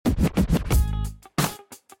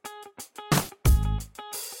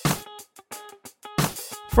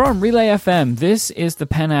From Relay FM, this is the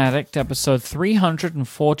Pen Addict, episode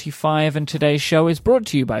 345, and today's show is brought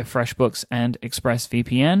to you by FreshBooks and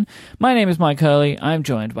ExpressVPN. My name is Myke Hurley. I'm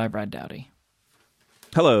joined by Brad Dowdy.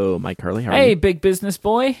 Hello, Myke Hurley. How are Hey, you? big business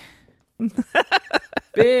boy.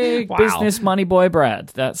 Big business money boy Brad.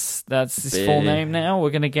 That's his full name now.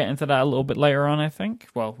 We're going to get into that a little bit later on, I think.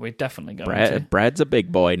 Well, we're definitely going to. Brad's a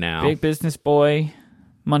big boy now. Big business boy,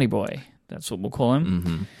 money boy. That's what we'll call him.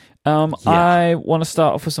 Mm-hmm. I want to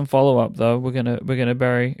start off with some follow up though. We're gonna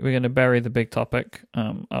bury the big topic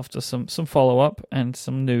after some follow up and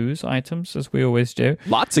some news items, as we always do.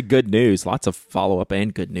 Lots of good news, lots of follow up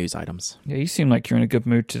and good news items. Yeah, you seem like you're in a good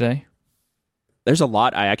mood today. There's a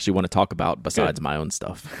lot I actually want to talk about besides my own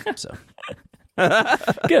stuff. So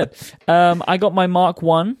good. I got my Mark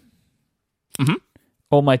 1,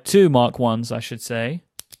 or my 2 Mark 1s, I should say.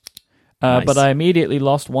 Nice. But I immediately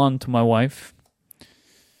lost one to my wife.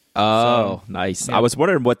 Oh, nice. Yeah. I was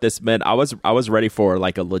wondering what this meant. I was ready for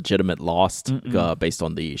like a legitimate lost based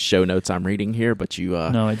on the show notes I'm reading here, but you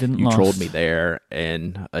no, I didn't. You lost. trolled me there,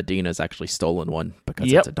 and Adina's actually stolen one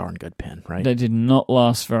because it's a darn good pen, right? They did not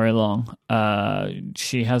last very long.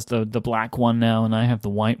 She has the black one now, and I have the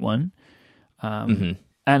white one.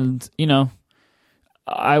 And you know,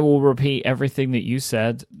 I will repeat everything that you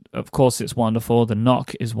said. Of course, it's wonderful. The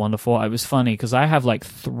knock is wonderful. It was funny because I have like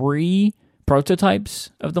 3 prototypes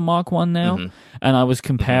of the Mark 1 now, and I was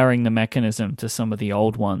comparing the mechanism to some of the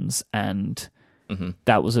old ones, and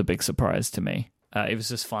that was a big surprise to me. It was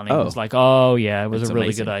just funny. It was like, oh yeah, it was a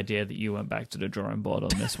really good idea that you went back to the drawing board on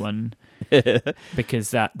this one,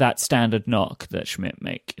 because that standard knock that Schmidt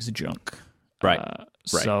make is junk. Right.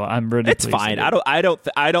 So I'm really. It's fine. I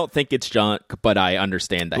don't think it's junk, but I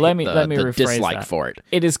understand that. Let me rephrase dislike that. for it.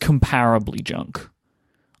 It is comparably junk.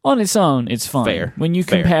 On its own, it's fine. Fair. When you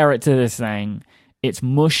compare it to this thing, it's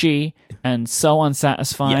mushy and so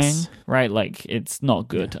unsatisfying, right? Like, it's not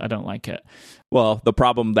good. I don't like it. Well, the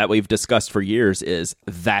problem that we've discussed for years is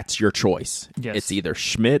that's your choice. Yes. It's either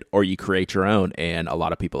Schmidt or you create your own, and a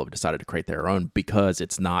lot of people have decided to create their own because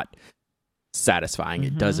it's not satisfying.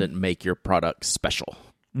 It doesn't make your product special.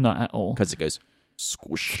 Not at all. Because it goes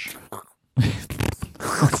squish.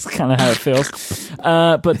 That's kind of how it feels.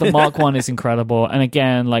 But the Mark 1 is incredible. And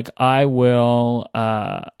again, like, I will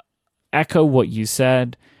echo what you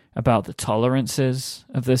said about the tolerances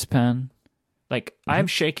of this pen. Like, I'm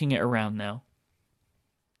shaking it around now.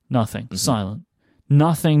 Nothing. Silent.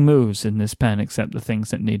 Nothing moves in this pen except the things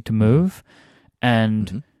that need to move.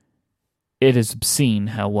 And it is obscene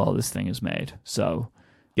how well this thing is made. So,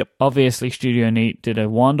 obviously, Studio Neat did a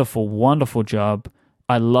wonderful, wonderful job.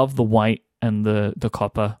 I love the white and the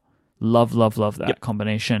copper. Love that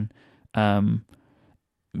combination.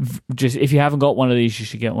 Just if you haven't got one of these, you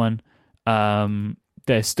should get one.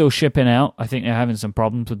 They're still shipping out. I think they're having some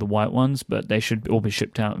problems with the white ones, but they should all be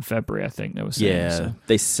shipped out in February, I think they were saying. Yeah, so.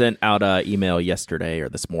 They sent out an email yesterday or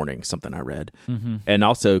this morning, something I read. And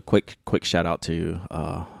also, quick shout out to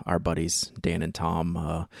our buddies, Dan and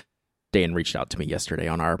Tom. Dan reached out to me yesterday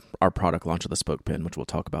on our product launch of the Spoke Pen, which we'll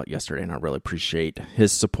talk about yesterday, and I really appreciate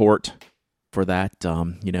his support for that.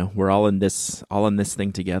 You know, we're all in this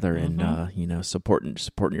thing together, and you know, supporting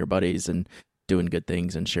your buddies and doing good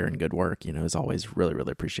things and sharing good work, you know, is always really,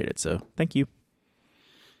 really appreciated. So thank you.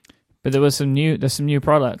 But there's some new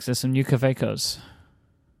products. There's some new Kawecos.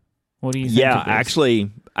 What do you think? Yeah, actually,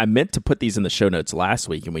 I meant to put these in the show notes last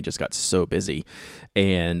week, and we just got so busy,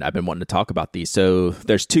 and I've been wanting to talk about these. So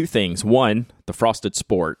there's 2 things. One, the Frosted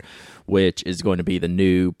Sport, which is going to be the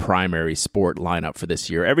new primary sport lineup for this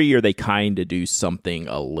year. Every year they kind of do something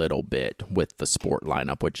a little bit with the sport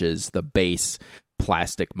lineup, which is the base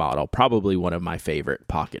plastic model, probably one of my favorite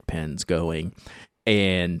pocket pens going.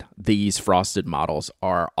 And these frosted models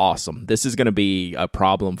are awesome. This is going to be a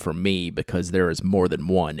problem for me because there is more than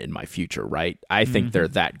one in my future, right? I think they're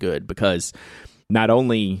that good because not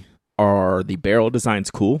only are the barrel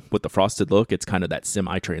designs cool with the frosted look, it's kind of that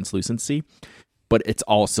semi-translucency, but it's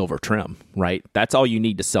all silver trim, right? That's all you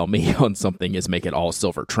need to sell me on something is make it all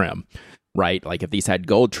silver trim, right? Like if these had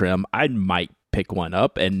gold trim, I might pick one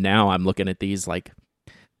up. And now I'm looking at these like,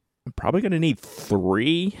 I'm probably going to need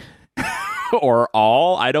 3 or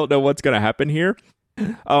all. I don't know what's going to happen here.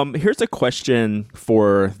 Here's a question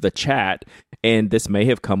for the chat, and this may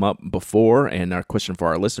have come up before, and a question for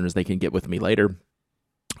our listeners, they can get with me later.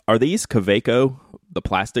 Are these Kaweco, the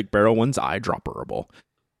plastic barrel ones, eyedropperable?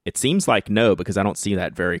 It seems like no, because I don't see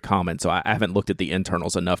that very common, so I haven't looked at the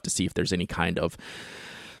internals enough to see if there's any kind of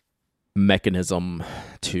mechanism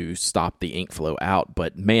to stop the ink flow out.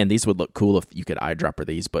 But man, these would look cool if you could eyedropper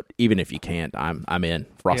these. But even if you can't, I'm in.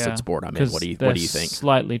 Frosted Sport, I'm in. What do you think?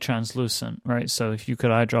 Slightly translucent, right? So if you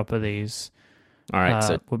could eyedropper these. All right,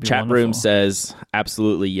 so chat room says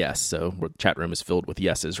absolutely yes. So chat room is filled with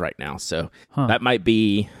yeses right now. So that might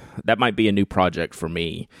be a new project for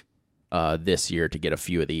me this year to get a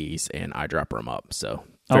few of these and eyedropper them up. So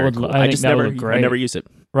very cool. I never use it.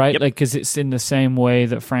 Right, like because it's in the same way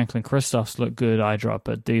that Franklin Christoph's look good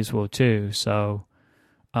eyedropper. These will too. So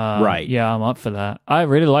right, yeah, I'm up for that. I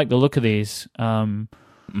really like the look of these.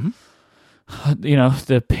 You know,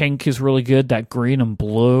 the pink is really good. That green and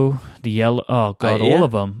blue, the yellow. Oh god, all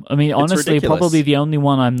of them. I mean, honestly, probably the only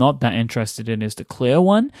one I'm not that interested in is the clear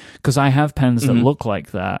one because I have pens that look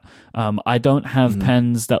like that. I don't have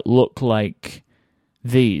pens that look like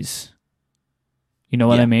these. You know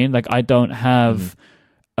what I mean? Like I don't have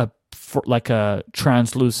like a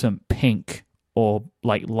translucent pink or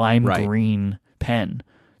like lime green pen.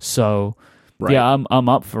 So. Right. Yeah, I'm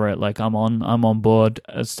up for it. Like I'm on board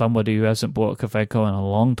as somebody who hasn't bought a Kaweco in a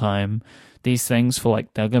long time. These things they're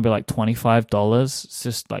gonna be like $25. It's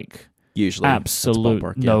just like usually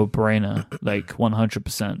absolute no brainer, like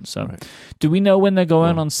 100%. So, do we know when they're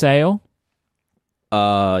going on sale?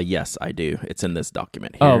 Yes, I do. It's in this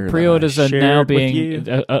document here. Oh, pre-orders are now being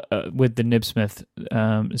with the Nibsmith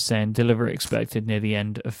saying delivery expected near the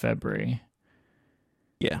end of February.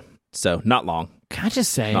 Yeah, so not long. Can I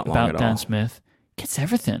just say about Dan Smith? Gets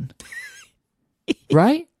everything,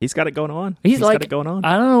 right? He's got it going on. He's got it going on.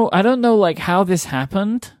 I don't know, like how this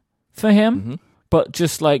happened for him, but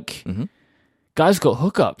just like guy's got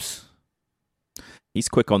hookups. He's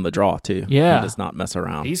quick on the draw too. Yeah, he does not mess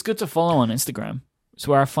around. He's good to follow on Instagram. It's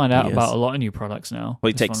where I find out about a lot of new products now.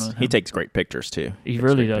 Well, he takes great pictures too. He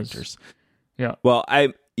really does. Pictures. Yeah. Well,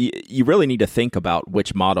 you really need to think about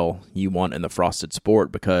which model you want in the Frosted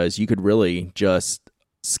Sport because you could really just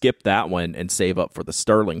skip that one and save up for the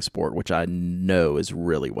Sterling Sport, which I know is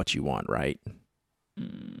really what you want, right?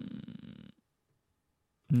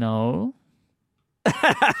 No.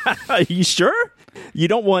 Are you sure? You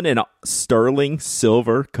don't want a sterling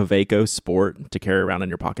silver Kaweco Sport to carry around in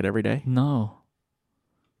your pocket every day? No,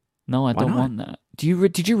 I don't want that.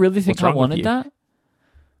 Did you really think I wanted that?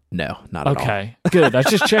 No, not at all. Okay, good. I was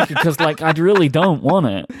just checking because, like, I really don't want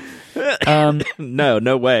it.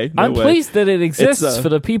 No way. I'm pleased that it exists for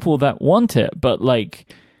the people that want it, but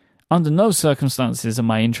like, under no circumstances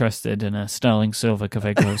am I interested in a sterling silver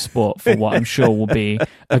Kaweco Sport for what I'm sure will be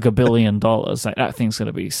 $1 billion. Like, that thing's going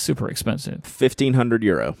to be super expensive.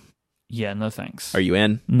 €1,500. Yeah, no thanks. Are you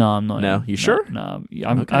in? No, I'm not. No, you sure? No,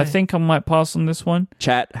 okay. I think I might pass on this one.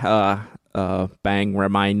 Chat, bang,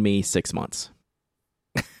 remind me 6 months.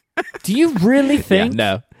 Do you really think?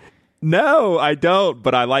 Yeah, no, I don't.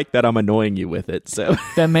 But I like that I'm annoying you with it. So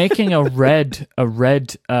they're making a red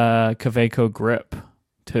Kaweco grip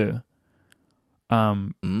too.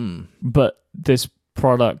 But this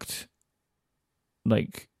product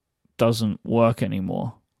like doesn't work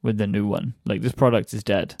anymore with the new one. Like this product is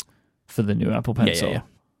dead for the new Apple Pencil.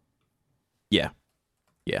 Yeah,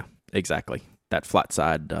 exactly. That flat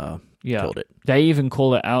side killed it. They even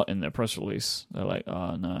call it out in their press release. They're like,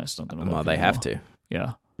 "Oh no, it's not going to work." Well, they anymore. have to.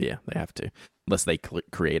 Yeah, they have to, unless they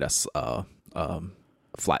create a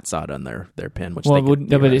flat side on their pen. Which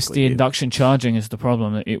but it's the induction charging is the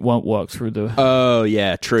problem. It won't work through the. Oh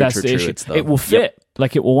yeah, true. That's the issue. It will fit.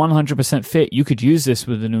 Like it will 100% fit. You could use this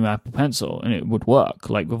with the new Apple Pencil and it would work,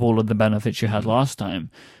 like with all of the benefits you had last time.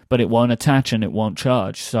 But it won't attach and it wonon't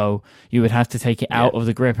charge. So you would have to take it out of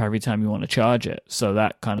the grip every time you want to charge it. So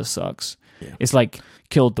that kind of sucks. Yeah. It's like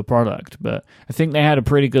killed the product. But I think they had a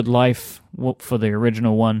pretty good life for the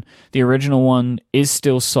original one. The original one is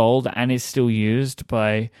still sold and is still used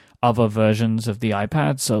by other versions of the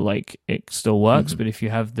iPad. So like it still works. But if you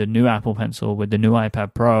have the new Apple Pencil with the new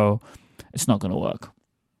iPad Pro, it's not going to work.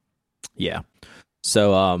 Yeah.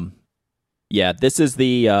 So, this is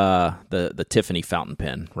the Tiffany fountain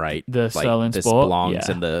pen, right? The Sterling this Sport belongs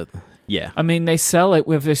in the I mean, they sell it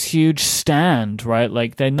with this huge stand, right?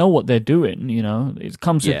 Like they know what they're doing. You know, it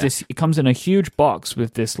comes with this. It comes in a huge box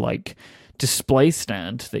with this like display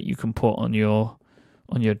stand that you can put on your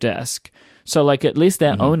desk. So like at least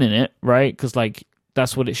they're owning it, right? Because like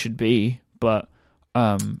that's what it should be. But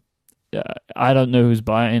I don't know who's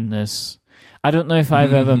buying this. I don't know if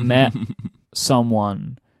I've ever met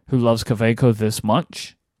someone who loves Kaweco this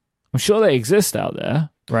much. I'm sure they exist out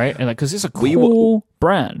there, right? And like, because it's a cool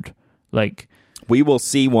brand. Like, we will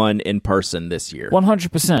see one in person this year.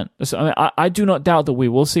 100%. So, I mean, I do not doubt that we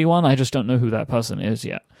will see one. I just don't know who that person is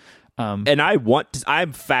yet. And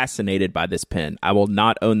I'm fascinated by this pen. I will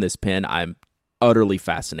not own this pen. I'm utterly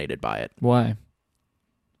fascinated by it. Why?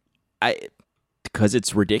 Because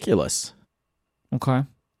it's ridiculous. Okay.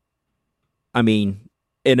 I mean,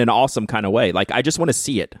 in an awesome kind of way. Like, I just want to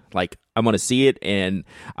see it. Like, I want to see it, and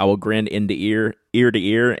I will grin ear to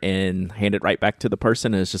ear, and hand it right back to the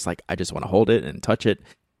person. And it's just like, I just want to hold it and touch it.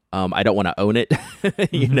 I don't want to own it,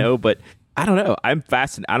 you know. But I don't know. I'm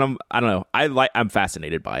fascinated. I don't know. I'm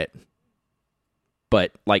fascinated by it,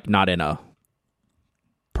 but like not in a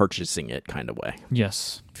purchasing it kind of way.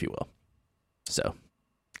 Yes, if you will. So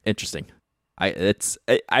interesting. I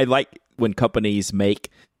like when companies make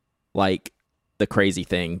like the crazy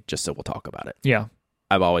thing just so we'll talk about it. Yeah.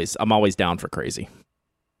 I'm always down for crazy.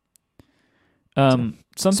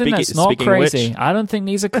 Something that's not crazy. I don't think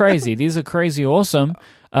these are crazy. These are crazy awesome.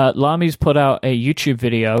 Lami's put out a YouTube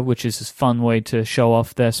video, which is a fun way to show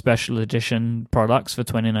off their special edition products for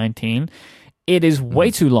 2019. It is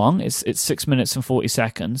way too long. It's 6 minutes and 40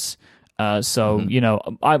 seconds. You know,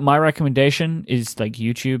 my recommendation is like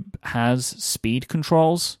YouTube has speed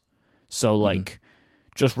controls. So like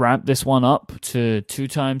just ramp this one up to 2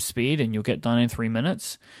 times speed and you'll get done in 3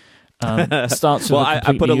 minutes. Starts with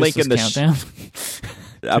I put a link in the countdown.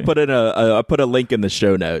 I put a link in the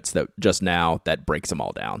show notes that just now that breaks them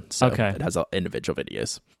all down. So it has individual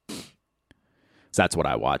videos. So that's what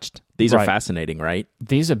I watched. These are fascinating, right?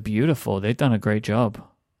 These are beautiful. They've done a great job.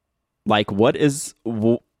 Like, what is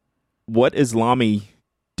Lamy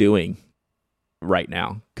doing right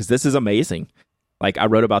now? Because this is amazing. Like, I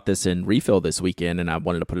wrote about this in Refill this weekend, and I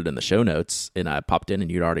wanted to put it in the show notes, and I popped in,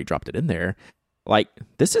 and you'd already dropped it in there. Like,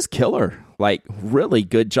 this is killer. Like, really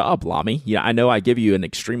good job, Lamy. Yeah, I know I give you an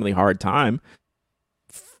extremely hard time.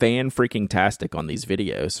 Fan-freaking-tastic on these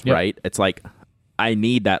videos, right? It's like, I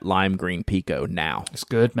need that lime green Pico now. It's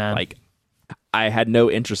good, man. Like, I had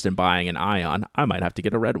no interest in buying an Ion. I might have to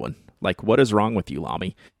get a red one. Like, what is wrong with you,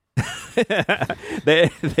 Lamy?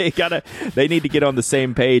 they need to get on the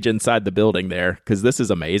same page inside the building there, because this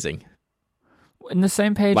is amazing. In the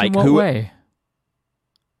same page, like, in what way?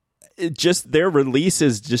 Just their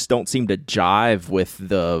releases just don't seem to jive with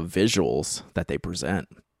the visuals that they present.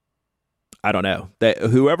 I don't know. That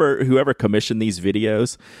whoever commissioned these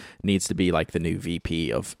videos needs to be like the new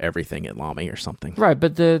VP of everything at Lamy or something. Right,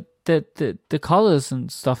 but the colors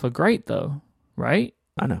and stuff are great though, right?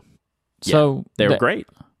 I know. So they were great.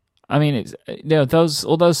 I mean, it's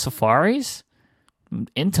all those safaris. I'm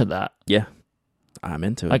into that. Yeah, I'm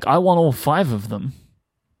into it. Like, I want all 5 of them.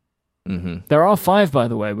 Mm-hmm. There are 5, by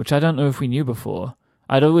the way, which I don't know if we knew before.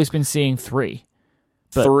 I'd always been seeing 3.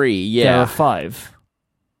 But 3, yeah. There are 5,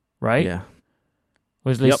 right? Yeah.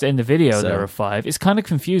 Or at least in the video there are 5. It's kind of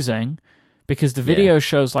confusing because the video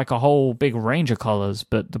shows like a whole big range of colors,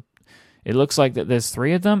 but it looks like that there's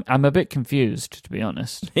 3 of them. I'm a bit confused, to be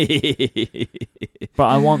honest. But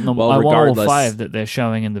I want them. Well, I want all 5 that they're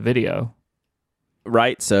showing in the video.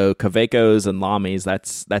 Right, so Kawecos and Lamys,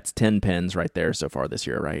 that's 10 pens right there so far this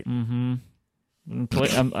year, right? Mm-hmm.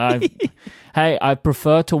 Hey, I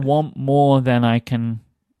prefer to want more than I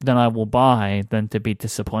will buy than to be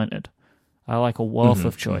disappointed. I like a wealth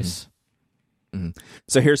of choice. Mm-hmm.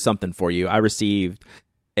 So here's something for you. I received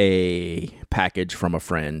a package from a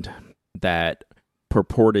friend that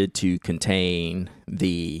purported to contain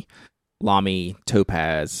the Lamy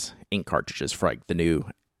Topaz ink cartridges for like the new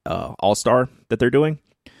All-Star that they're doing,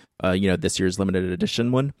 this year's limited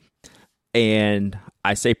edition one. And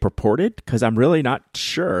I say purported because I'm really not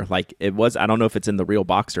sure. Like, I don't know if it's in the real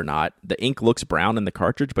box or not. The ink looks brown in the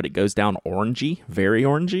cartridge, but it goes down orangey, very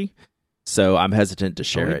orangey. So I'm hesitant to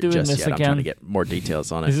share it just yet. I'm trying to get more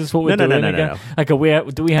details on it. Is this what we're doing again? No. Like, do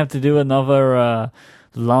we have to do another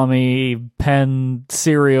Lamy pen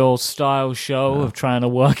serial style show of trying to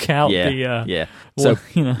work out yeah. So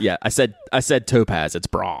I said topaz. It's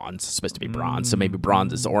bronze. It's supposed to be bronze. So maybe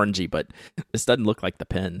bronze is orangey, but this doesn't look like the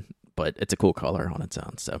pen. But it's a cool color on its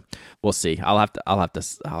own. So we'll see. I'll have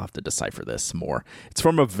to decipher this more. It's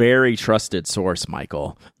from a very trusted source,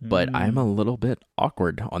 Michael. But I'm a little bit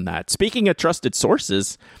awkward on that. Speaking of trusted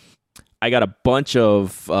sources, I got a bunch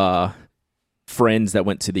of friends that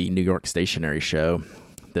went to the New York Stationery Show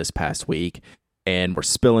this past week, and were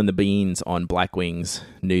spilling the beans on Blackwing's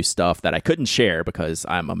new stuff that I couldn't share because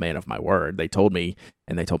I'm a man of my word. They told me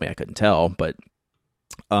I couldn't tell, but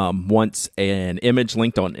once an image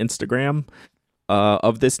linked on Instagram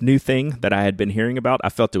of this new thing that I had been hearing about, I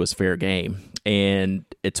felt it was fair game. And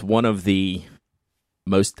it's one of the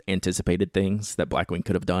most anticipated things that Blackwing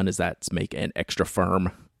could have done is make an extra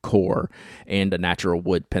firm core and a natural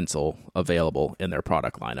wood pencil available in their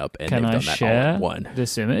product lineup, and Can they've I done that share all in one.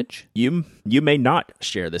 This image? You may not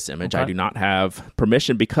share this image. Okay. I do not have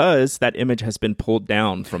permission because that image has been pulled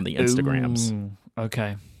down from the Instagrams. Ooh,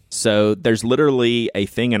 okay. So there's literally a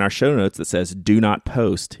thing in our show notes that says "Do not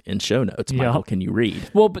post" in show notes. Yeah. Michael, can you read?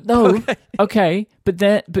 Well, but no. Okay. But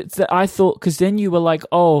I thought, because then you were like,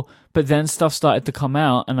 oh, but then stuff started to come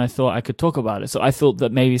out, and I thought I could talk about it. So I thought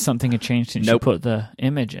that maybe something had changed since you put the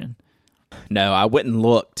image in. No, I went and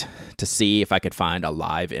looked to see if I could find a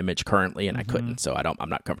live image currently, and I couldn't. So I'm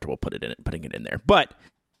not comfortable putting it in there. But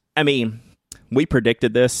I mean, we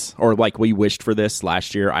predicted this, or like we wished for this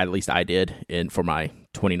last year. At least I did, for my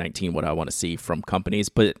 2019, what I want to see from companies.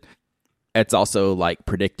 But it's also like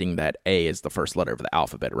predicting that A is the first letter of the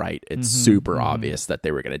alphabet, right? It's super obvious that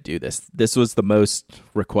they were going to do this. This was the most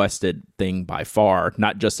requested thing by far,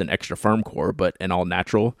 not just an extra firm core, but an all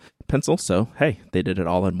natural pencil. So, hey, they did it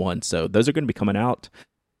all in one. So those are going to be coming out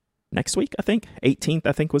next week, I think. 18th,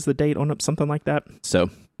 I think was the date on it, something like that. So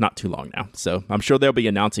not too long now. So I'm sure they'll be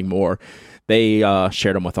announcing more. They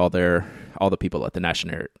shared them with all the people at the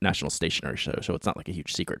National Stationery Show. So it's not like a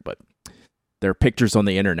huge secret, but there are pictures on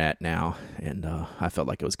the internet now, and I felt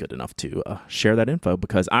like it was good enough to share that info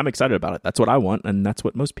because I'm excited about it. That's what I want, and that's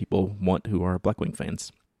what most people want who are Blackwing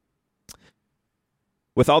fans.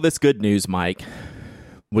 With all this good news, Myke,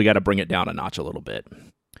 we got to bring it down a notch a little bit.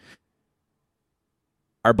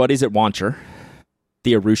 Our buddies at Wancher,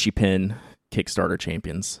 the Arushi Pen Kickstarter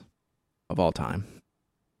champions of all time,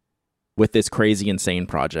 with this crazy insane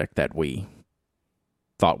project that we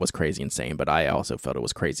thought was crazy insane, but I also felt it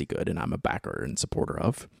was crazy good, and I'm a backer and supporter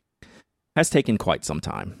of, has taken quite some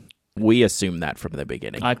time. We assumed that from the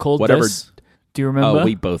beginning. I called this. Do you remember? Oh,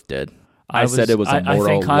 we both did. I said it was a moral I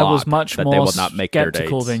think I was much that more they will not make their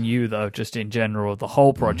skeptical dates. than you, though, just in general, the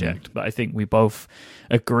whole project. But I think we both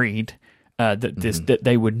agreed that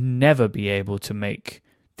they would never be able to make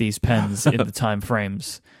these pens in the time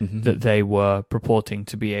frames that they were purporting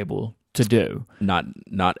to be able to do. Not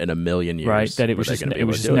in a million years. Right, that it was just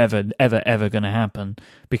never ever going to happen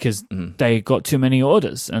because they got too many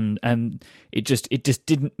orders, and it just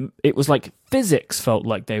didn't. It was like physics felt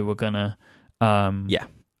like they were gonna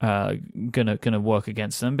work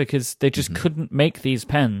against them because they just couldn't make these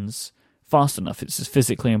pens fast enough. It's just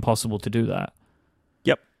physically impossible to do that.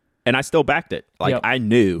 Yep, and I still backed it. Like I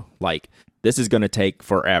knew this is going to take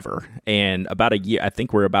forever, and about a year. I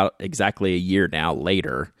think we're about exactly a year now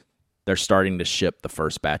later. They're starting to ship the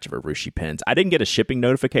first batch of Arushi pens. I didn't get a shipping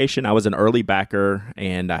notification. I was an early backer,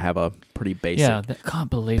 and I have a pretty basic I can't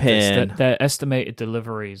believe pen. this. Their estimated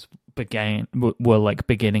deliveries were like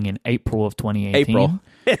beginning in April of 2018. April.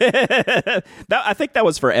 I think that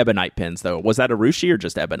was for Ebonite pens, though. Was that Arushi or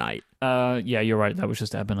just Ebonite? Yeah, you're right. That was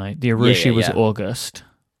just Ebonite. The Arushi was August.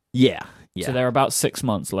 Yeah. So they're about 6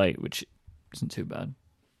 months late, which isn't too bad.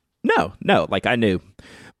 No. I knew.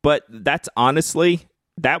 But that's honestly...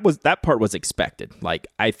 That part was expected.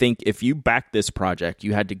 I think if you back this project,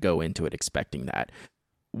 you had to go into it expecting that.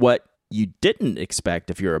 What you didn't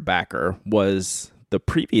expect if you're a backer was the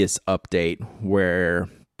previous update where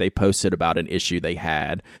they posted about an issue they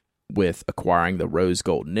had with acquiring the rose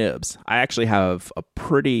gold nibs. I actually have a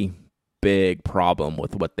pretty big problem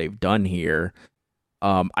with what they've done here.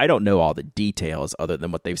 I don't know all the details other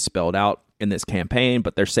than what they've spelled out in this campaign,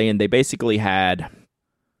 but they're saying they basically had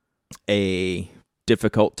a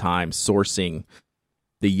difficult time sourcing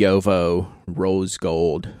the Yovo rose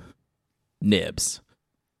gold nibs.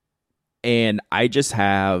 And I just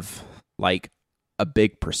have a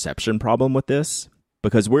big perception problem with this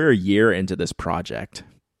because we're a year into this project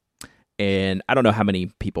and I don't know how many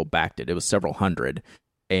people backed it. It was several hundred,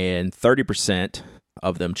 and 30%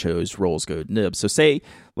 of them chose rose gold nibs. So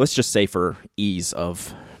let's just say for ease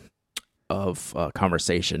of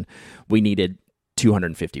conversation, we needed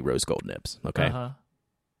 250 rose gold nibs. Okay.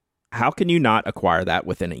 How can you not acquire that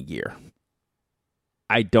within a year?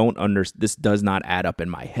 I don't understand. This does not add up in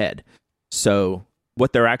my head. So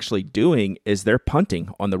what they're actually doing is they're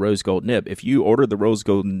punting on the rose gold nib. If you order the rose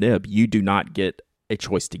gold nib, you do not get a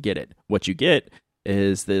choice to get it. What you get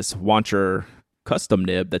is this Wancher custom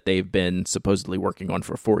nib that they've been supposedly working on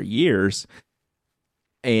for 4 years.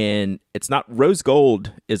 And it's not, rose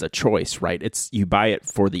gold is a choice, right? You buy it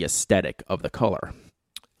for the aesthetic of the color.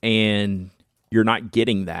 And you're not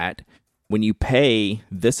getting that. When you pay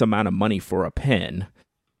this amount of money for a pen,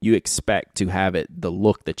 you expect to have it the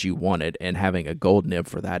look that you wanted, and having a gold nib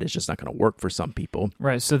for that is just not going to work for some people.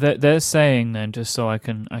 Right. So they're saying then, just so I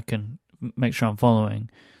can make sure I'm following,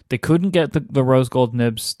 they couldn't get the rose gold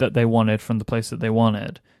nibs that they wanted from the place that they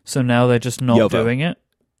wanted. So now they're just not Yovo. doing it.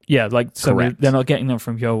 Yeah, like, so Correct. they're not getting them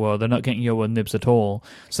from Yowo. They're not getting Yowo nibs at all.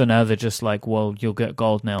 So now they're just like, well, you'll get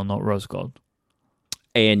gold now, not rose gold.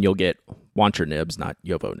 And you'll get Wancher nibs, not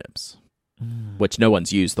Yovo nibs. Which no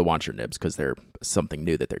one's used the Wancher nibs because they're something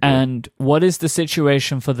new that they're doing. And what is the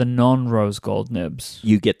situation for the non-rose gold nibs?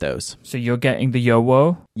 You get those. So you're getting the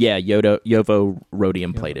Yowo? Yeah, Yovo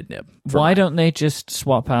rhodium plated nib. Why don't they just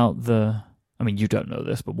swap out the... I mean, you don't know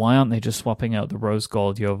this, but why aren't they just swapping out the rose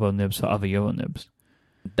gold Yovo nibs for other Yovo nibs?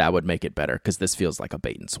 That would make it better because this feels like a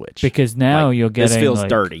bait and switch. Because now like, you're getting... This feels like,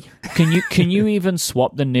 dirty. Can you even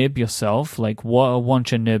swap the nib yourself? Like, what are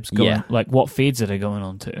Wancher nibs going... Yeah. Like, what feeds are they going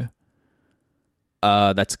on to?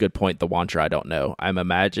 That's a good point. The Wancher, I don't know. I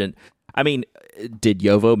mean, did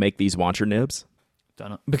Yovo make these Wancher nibs?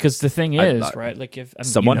 Don't know. Because the thing is, right? Like, if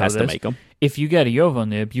someone has to make them. If you get a Yovo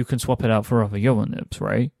nib, you can swap it out for other Yovo nibs,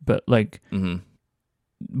 right? But like,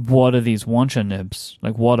 what are these Wancher nibs?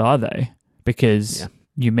 Like, what are they? Because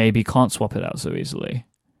you maybe can't swap it out so easily,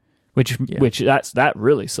 which that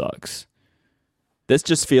really sucks. This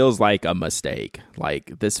just feels like a mistake.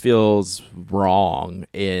 Like, this feels wrong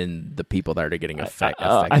in the people that are getting affected.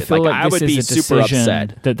 I feel like I this would is be a super decision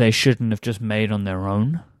upset that they shouldn't have just made on their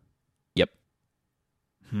own. Yep.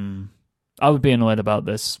 I would be annoyed about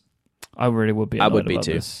this. I really would be annoyed would be about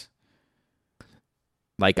too. this.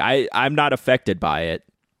 Like, I'm not affected by it,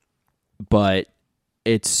 but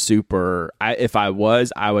it's super... if I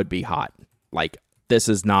was, I would be hot. Like, this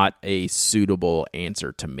is not a suitable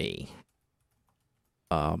answer to me.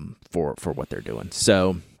 For what they're doing.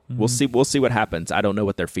 So we'll see what happens. I don't know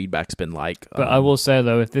what their feedback's been like. But I will say,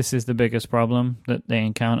 though, if this is the biggest problem that they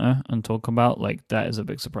encounter and talk about, like, that is a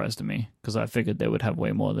big surprise to me, because I figured they would have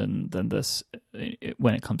way more than this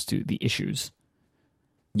when it comes to the issues.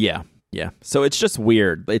 Yeah. So it's just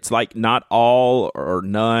weird. It's like not all or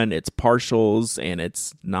none. It's partials and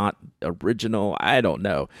it's not original. I don't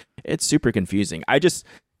know. It's super confusing. I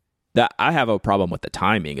have a problem with the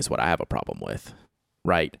timing is what I have a problem with.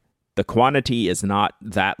 Right. The quantity is not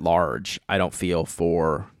that large, I don't feel,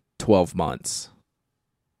 for 12 months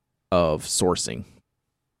of sourcing.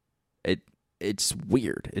 It's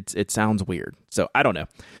weird. It sounds weird. So I don't know.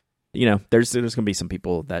 You know, there's going to be some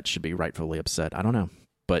people that should be rightfully upset. I don't know.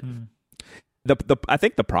 But I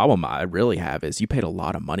think the problem I really have is you paid a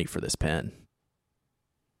lot of money for this pen.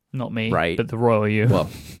 Not me, right? But the Royal U. Well,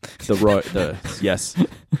 the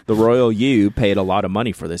Royal U paid a lot of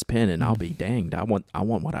money for this pen, and I'll be danged. I want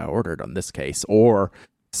what I ordered on this case, or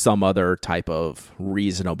some other type of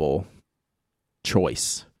reasonable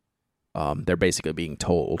choice. They're basically being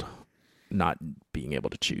told, not being able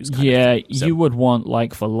to choose. Yeah, you would want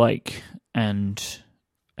like for like, and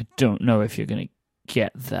I don't know if you're going to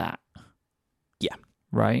get that. Yeah,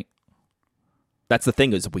 right. That's the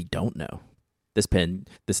thing, is we don't know.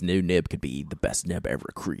 This new nib could be the best nib ever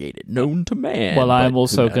created, known to man. Well, I'm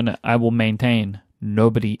also I will maintain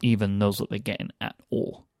nobody even knows what they're getting at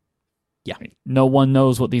all. Yeah. No one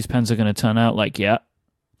knows what these pens are going to turn out like yet,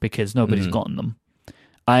 because nobody's gotten them.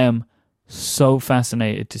 I am so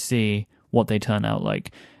fascinated to see what they turn out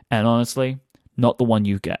like. And honestly, not the one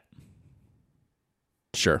you get.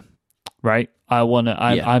 Sure. Right?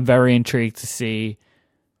 I'm very intrigued to see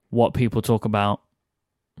what people talk about.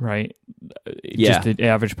 Right, just the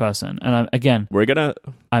average person, and we're gonna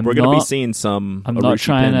be seeing some. I'm not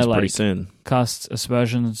trying to pretty soon cast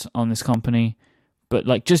aspersions on this company, but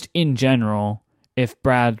like just in general, if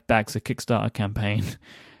Brad backs a Kickstarter campaign,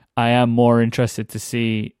 I am more interested to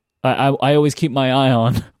see. I always keep my eye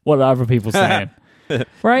on what other people saying. Right,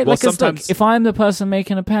 well, like sometimes if I'm the person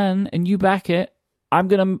making a pen and you back it, I am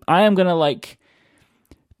gonna like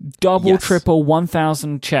double, triple,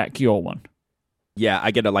 1,000 check your one. Yeah,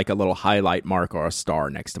 I get a little highlight mark or a star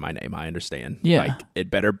next to my name. I understand. Yeah, like it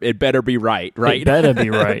better be right. It better be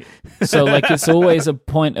right. So like it's always a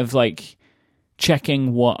point of like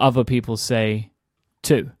checking what other people say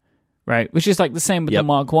too, right? Which is like the same with the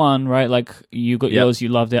Mark 1, right? Like you got yours, you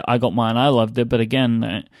loved it. I got mine, I loved it. But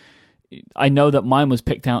again, I know that mine was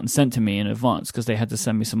picked out and sent to me in advance because they had to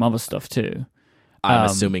send me some other stuff too. I'm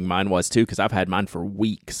assuming mine was too, because I've had mine for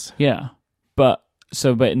weeks. Yeah, but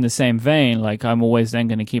in the same vein, like I'm always then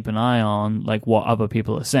going to keep an eye on like what other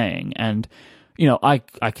people are saying, and you know I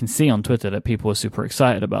can see on Twitter that people are super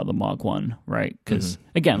excited about the Mark 1, right? Because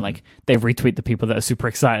again, like they retweet the people that are super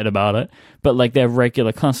excited about it, but like they're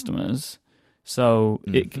regular customers, so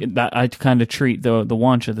that I kind of treat the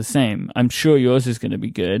Wancher the same. I'm sure yours is going to be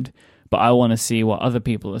good, but I want to see what other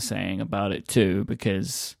people are saying about it too,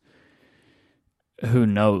 because who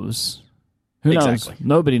knows? Who knows?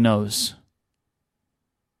 Nobody knows.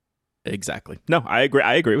 Exactly. No, I agree.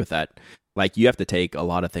 I agree with that. Like, you have to take a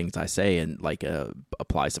lot of things I say and like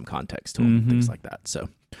apply some context to them, and things like that. So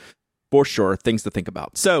for sure, things to think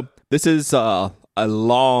about. So this is a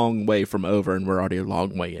long way from over, and we're already a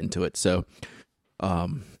long way into it. So,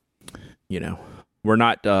 we're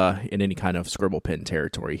not in any kind of scribble pen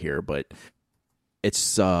territory here, but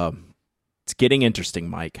it's getting interesting,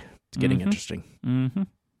 Myke. It's getting interesting. Mm-hmm.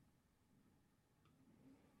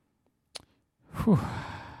 Whew.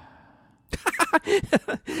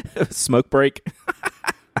 Smoke break.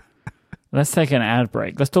 Let's take an ad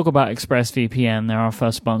break. Let's talk about ExpressVPN. They're our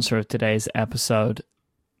first sponsor of today's episode.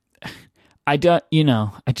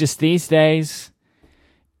 These days,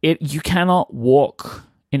 you cannot walk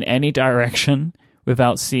in any direction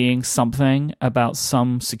without seeing something about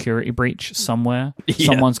some security breach somewhere. Yeah.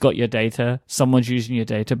 Someone's got your data. Someone's using your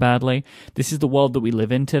data badly. This is the world that we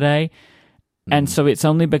live in today. And so it's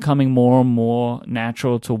only becoming more and more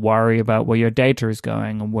natural to worry about where your data is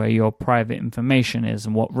going and where your private information is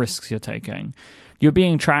and what risks you're taking. You're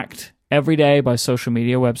being tracked every day by social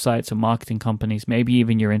media websites and marketing companies, maybe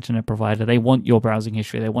even your internet provider. They want your browsing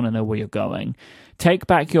history. They want to know where you're going. Take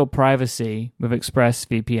back your privacy with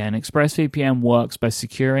ExpressVPN. ExpressVPN works by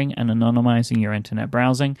securing and anonymizing your internet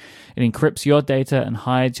browsing. It encrypts your data and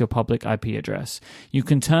hides your public IP address. You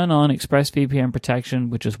can turn on ExpressVPN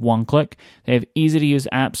protection with just one click. They have easy-to-use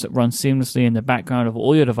apps that run seamlessly in the background of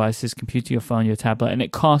all your devices, computer, your phone, your tablet, and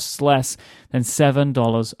it costs less than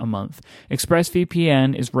 $7 a month.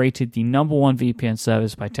 ExpressVPN is rated the #1 VPN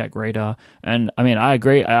service by TechRadar, and I mean, I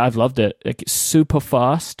agree. I've loved it. Like, it's super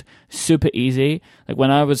fast, super easy. Like, when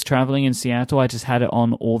I was traveling in Seattle, I just had it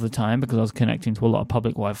on all the time because I was connecting to a lot of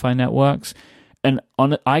public Wi-Fi networks. And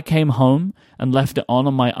I came home and left it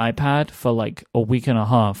on my iPad for like a week and a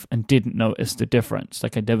half and didn't notice the difference.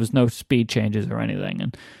 Like, there was no speed changes or anything.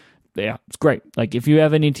 And yeah, it's great. Like, if you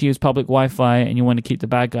ever need to use public Wi-Fi and you want to keep the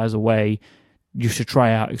bad guys away, you should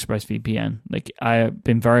try out ExpressVPN. Like, I've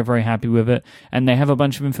been very, very happy with it. And they have a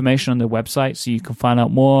bunch of information on their website, so you can find out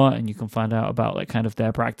more and you can find out about like kind of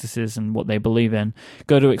their practices and what they believe in.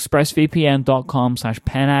 Go to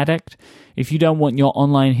expressvpn.com/penaddict. If you don't want your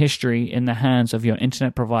online history in the hands of your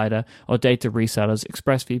internet provider or data resellers,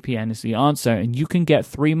 ExpressVPN is the answer, and you can get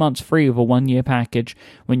 3 months free of a 1-year package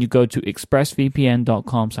when you go to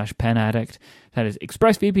expressvpn.com/penaddict. That is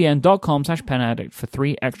expressvpn.com/penaddict for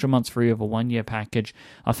 3 extra months free of a 1-year package.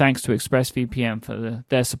 Our thanks to ExpressVPN for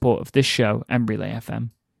their support of this show and Relay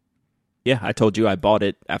FM. Yeah, I told you I bought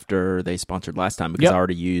it after they sponsored last time because I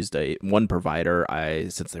already used one provider.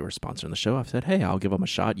 Since they were sponsoring the show, I've said, hey, I'll give them a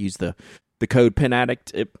shot. Use the code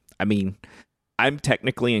PenAddict. I'm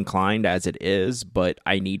technically inclined as it is, but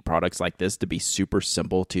I need products like this to be super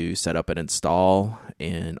simple to set up and install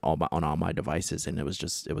on all my devices. And it was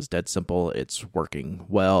dead simple. It's working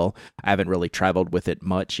well. I haven't really traveled with it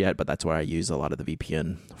much yet, but that's what I use a lot of the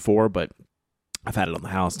VPN for. But I've had it on the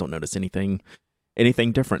house. Don't notice anything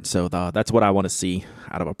different. So that's what I want to see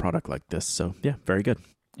out of a product like this. So yeah, very good.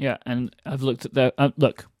 Yeah, and I've looked at their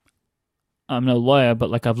look. I'm no lawyer, but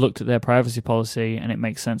like, I've looked at their privacy policy and it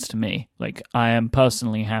makes sense to me. Like, I am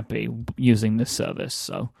personally happy using this service.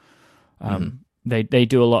 So they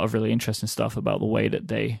do a lot of really interesting stuff about the way that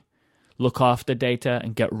they look after data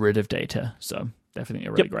and get rid of data. So definitely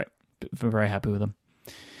really great. I'm very happy with them.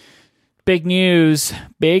 Big news.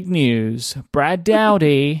 Brad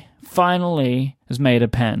Dowdy finally has made a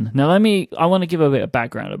pen. Now I want to give a bit of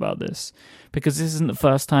background about this, because this isn't the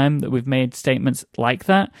first time that we've made statements like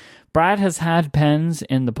that. Brad has had pens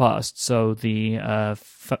in the past, so the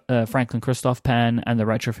Franklin Christoph pen and the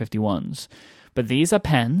Retro 51s. But these are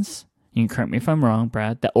pens, you can correct me if I'm wrong,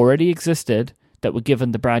 Brad, that already existed that were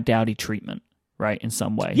given the Brad Dowdy treatment, right, in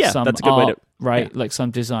some way. Yeah, some that's a good way to... Right, yeah. Like some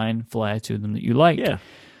design flair to them that you like. Yeah.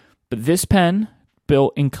 But this pen,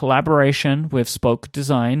 built in collaboration with Spoke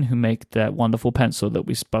Design, who make that wonderful pencil that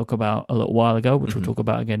we spoke about a little while ago, which we'll talk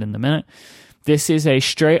about again in a minute. This is a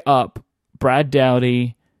straight-up Brad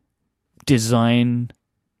Dowdy design,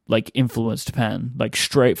 like, influenced pen, like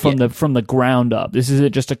straight from the ground up. This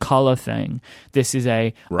isn't just a color thing. This is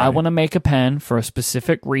I want to make a pen for a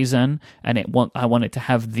specific reason, and I want it to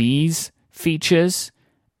have these features.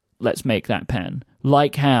 Let's make that pen.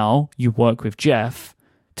 Like how you work with Jeff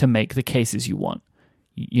to make the cases you want.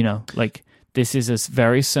 You know, like, this is a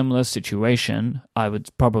very similar situation, I would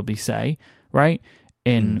probably say, right?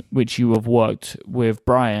 In which you have worked with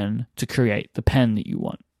Brian to create the pen that you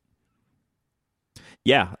want.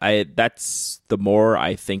 Yeah, that's the more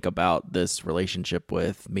I think about this relationship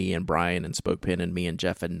with me and Brian and Spoke Pen and me and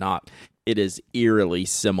Jeff and Knock, it is eerily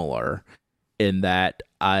similar in that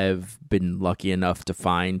I've been lucky enough to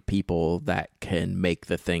find people that can make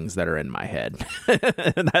the things that are in my head.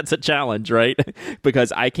 And that's a challenge, right?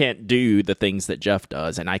 Because I can't do the things that Jeff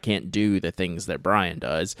does, and I can't do the things that Brian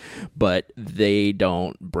does, but they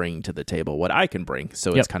don't bring to the table what I can bring.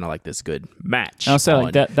 So it's kind of like this good match. I'll say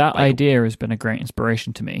like that idea has been a great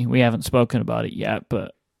inspiration to me. We haven't spoken about it yet,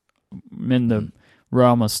 but I'm in the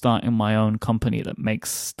realm of starting my own company that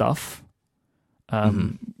makes stuff.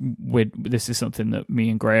 This is something that me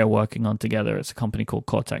and Gray are working on together. It's a company called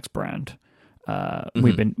Cortex Brand.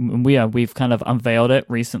 We've kind of unveiled it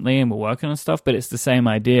recently, and we're working on stuff. But it's the same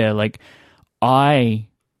idea. Like, I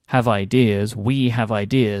have ideas, we have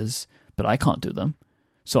ideas, but I can't do them.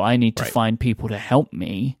 So I need to find people to help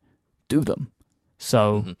me do them.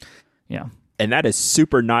 So, yeah. And that is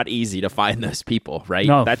super not easy to find those people, right?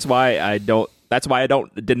 No. That's why I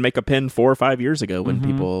didn't make a pen 4 or 5 years ago when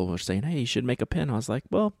people were saying, hey, you should make a pen. I was like,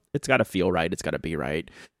 well, it's got to feel right. It's got to be right.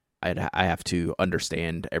 I have to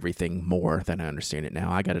understand everything more than I understand it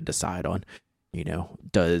now. I got to decide on,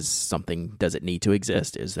 does it need to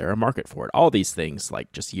exist? Is there a market for it? All these things,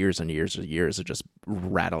 like just years and years and years of just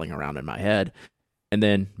rattling around in my head. And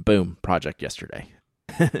then, boom, project yesterday.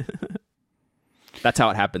 That's how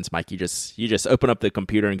it happens, Myke. You just open up the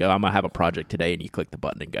computer and go, I'm going to have a project today, and you click the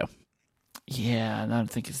button and go. Yeah, I don't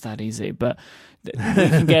think it's that easy, but we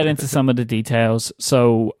can get into some of the details.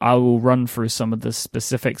 So I will run through some of the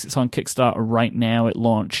specifics. It's on Kickstarter right now. It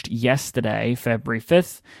launched yesterday, February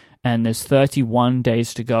 5th, and there's 31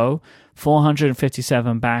 days to go.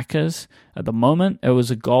 457 backers at the moment. It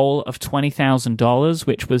was a goal of $20,000,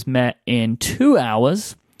 which was met in 2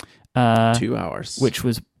 hours. 2 hours. Which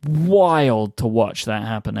was wild to watch that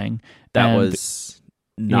happening. That was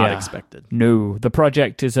not expected. No, the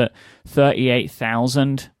project is at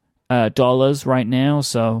 $38,000 right now,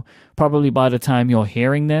 so probably by the time you're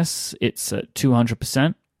hearing this, it's at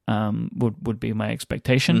 200%. Would be my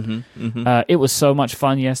expectation. It was so much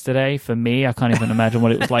fun yesterday for me. I can't even imagine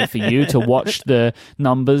what it was like for you to watch the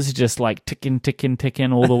numbers just like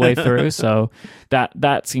ticking all the way through. So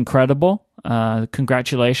that's incredible.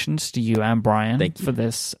 Congratulations to you and Brian for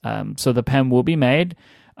this. So the pen will be made.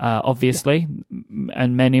 Obviously,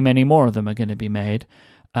 and many, many more of them are going to be made.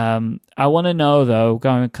 I want to know, though,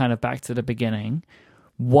 going kind of back to the beginning,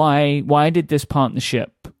 why did this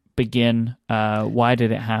partnership begin? Why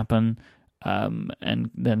did it happen? And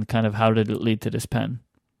then kind of how did it lead to this pen?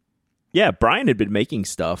 Yeah, Brian had been making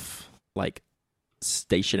stuff like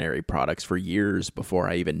stationary products for years before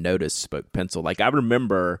I even noticed Spoke Pencil. Like, I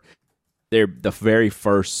remember the very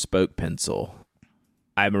first Spoke Pencil.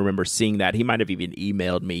 I remember seeing that. He might have even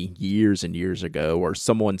emailed me years and years ago, or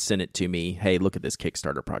someone sent it to me. Hey, look at this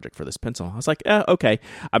Kickstarter project for this pencil. I was like, okay,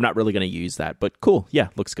 I'm not really going to use that, but cool. Yeah,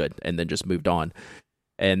 looks good. And then just moved on.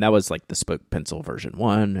 And that was like the Spoke Pencil version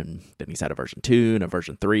 1. And then he's had a version 2 and a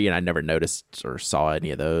version 3. And I never noticed or saw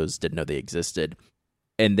any of those. Didn't know they existed.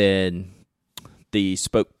 And then the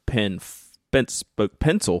Spoke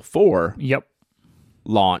Pencil 4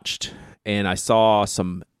 launched. And I saw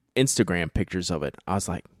some Instagram pictures of it. I was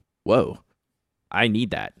like, whoa, I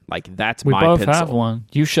need that. Like, that's my pencil. We both have one.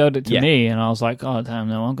 You showed it to me, and I was like, oh, damn,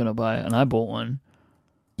 no, I'm going to buy it. And I bought one.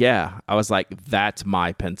 Yeah. I was like, that's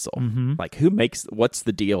my pencil. Like, what's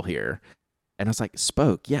the deal here? And I was like,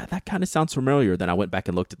 Spoke. Yeah, that kind of sounds familiar. Then I went back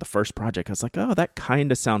and looked at the first project. I was like, oh, that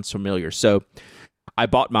kind of sounds familiar. So I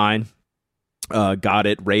bought mine, got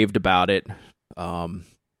it, raved about it. I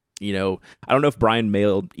don't know if Brian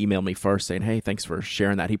emailed me first saying, hey, thanks for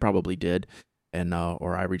sharing that. He probably did. And,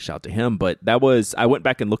 or I reached out to him, but I went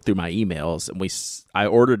back and looked through my emails, and I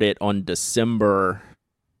ordered it on December,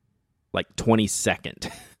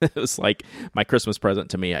 22nd. It was like my Christmas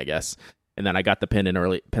present to me, I guess. And then I got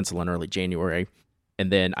the pencil in early January. And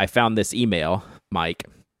then I found this email, Myke,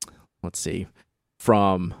 let's see,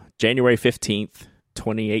 from January 15th,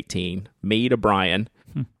 2018, me to Brian.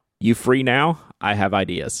 You free now? I have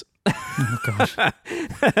ideas. Oh, gosh.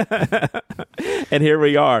 And here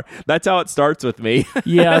we are. That's how it starts with me.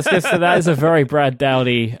 Yeah, I was going to say that is a very Brad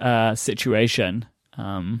Dowdy situation,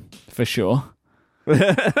 for sure.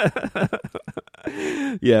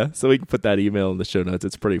 Yeah, so we can put that email in the show notes.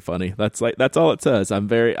 It's pretty funny. That's all it says.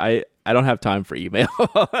 I don't have time for email.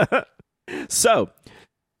 So,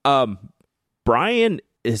 Brian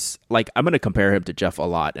is like, I'm going to compare him to Jeff a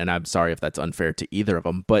lot, and I'm sorry if that's unfair to either of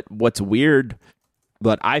them, but what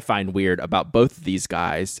I find weird about both of these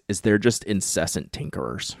guys is they're just incessant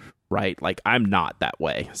tinkerers, right? Like, I'm not that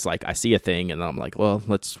way. It's like I see a thing and I'm like, well,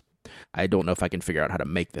 I don't know if I can figure out how to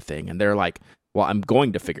make the thing. And they're like, well, I'm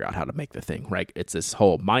going to figure out how to make the thing, right? It's this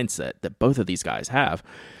whole mindset that both of these guys have.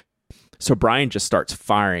 So Brian just starts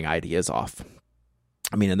firing ideas off.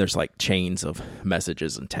 I mean, and there's like chains of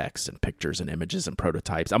messages and texts and pictures and images and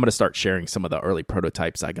prototypes. I'm going to start sharing some of the early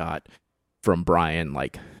prototypes I got from Brian,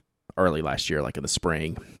 like early last year, like in the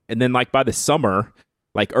spring. And then like by the summer,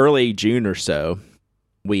 like early June or so,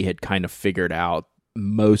 we had kind of figured out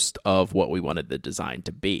most of what we wanted the design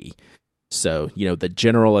to be. So, the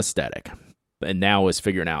general aesthetic. And now is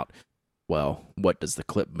figuring out, well, what does the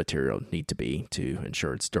clip material need to be to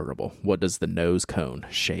ensure it's durable? What does the nose cone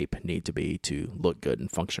shape need to be to look good and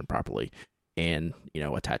function properly? And,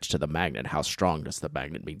 attached to the magnet, how strong does the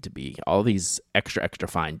magnet need to be? All these extra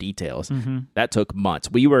fine details. That took months.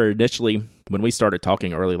 We were initially, when we started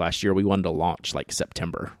talking early last year, we wanted to launch like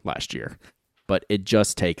September last year. But it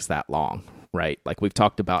just takes that long, right? Like we've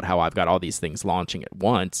talked about how I've got all these things launching at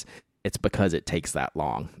once. It's because it takes that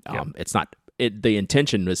long. It's not... the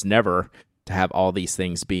intention was never to have all these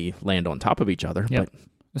things land on top of each other, but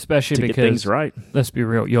especially to because, get things right. Let's be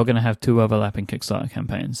real, you're going to have 2 overlapping Kickstarter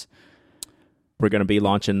campaigns. We're going to be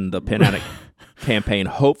launching the Pen Addict campaign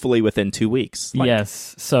hopefully within 2 weeks.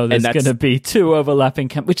 Yes, so there's going to be 2 overlapping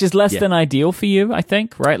which is less than ideal for you, I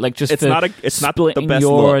think, right? Like just it's not the best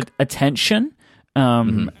your look. Attention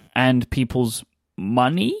and people's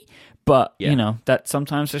money, but that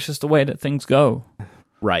sometimes it's just the way that things go.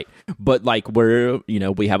 Right. But like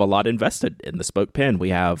we have a lot invested in the spoke pen. We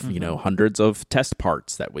have, hundreds of test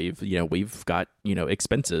parts that we've got,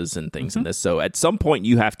 expenses and things in this. So at some point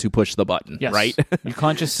you have to push the button, right? You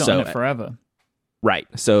can't just sit on it forever. Right.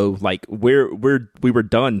 So like we were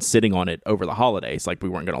done sitting on it over the holidays. Like we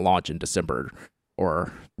weren't going to launch in December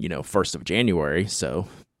or, 1st of January. So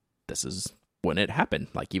this is when it happened.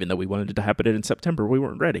 Like even though we wanted it to happen in September, we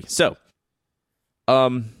weren't ready. So,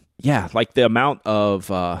 yeah, like the amount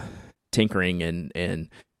of tinkering and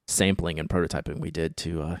sampling and prototyping we did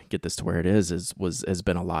to get this to where it has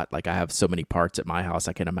been a lot. Like I have so many parts at my house,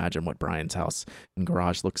 I can imagine what Brian's house and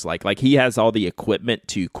garage looks like. Like he has all the equipment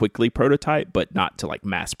to quickly prototype, but not to like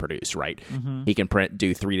mass produce, right? He can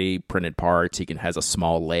do 3D printed parts. He has a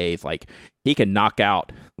small lathe. Like he can knock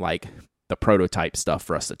out like the prototype stuff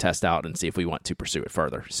for us to test out and see if we want to pursue it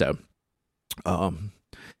further. So,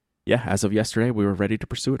 yeah, as of yesterday, we were ready to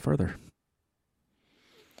pursue it further.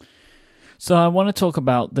 So I want to talk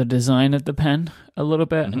about the design of the pen a little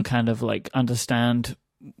bit and kind of like understand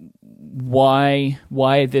why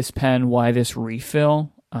this pen, why this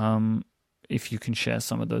refill, if you can share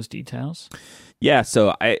some of those details. Yeah,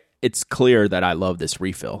 so it's clear that I love this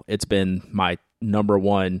refill. It's been my number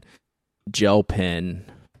one gel pen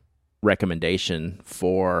recommendation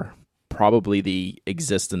for probably the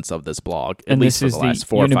existence of this blog, at least for the last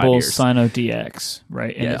 4 or 5 years. Sino DX,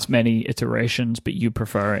 right? And it's many iterations, but you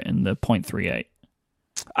prefer it in the 0.38.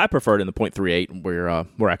 I prefer it in the 0.38.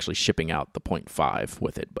 We're actually shipping out the 0.5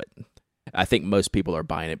 with it, but I think most people are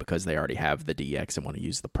buying it because they already have the DX and want to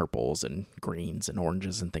use the purples and greens and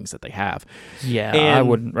oranges and things that they have. Yeah, and I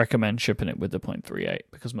wouldn't recommend shipping it with the 0.38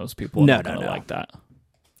 because most people are not going to like that.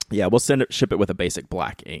 Yeah, we'll ship it with a basic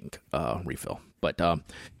black ink refill. But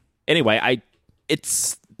anyway,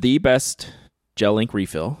 it's the best gel ink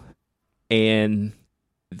refill and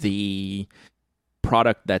the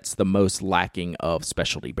product that's the most lacking of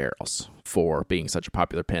specialty barrels for being such a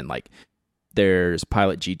popular pen. Like there's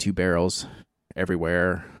Pilot G2 barrels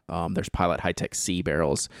everywhere. There's Pilot High-Tech C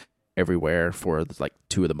barrels everywhere for like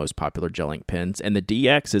 2 of the most popular gel ink pens. And the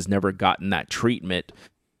DX has never gotten that treatment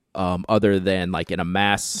other than like in a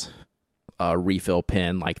mass refill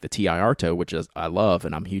pen like the TI Arto, which I love,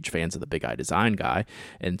 and I'm huge fans of the Big Eye Design guy.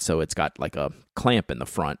 And so it's got like a clamp in the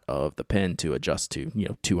front of the pen to adjust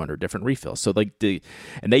to 200 different refills. So like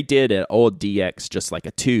they did an old DX just like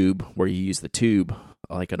a tube where you use the tube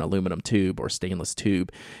like an aluminum tube or stainless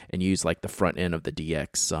tube and use like the front end of the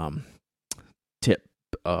DX tip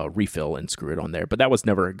refill and screw it on there. But that was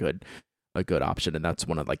never a good option, and that's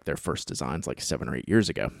one of like their first designs like 7 or 8 years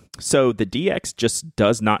ago. So the DX just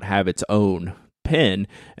does not have its own pen,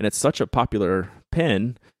 and it's such a popular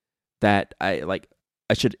pen that it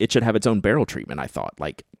should have its own barrel treatment. I thought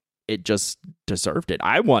like it just deserved it.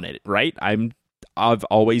 I wanted it, right? I've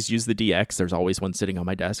always used the DX. There's always one sitting on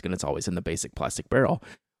my desk, and it's always in the basic plastic barrel.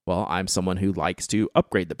 Well, I'm someone who likes to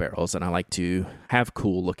upgrade the barrels, and I like to have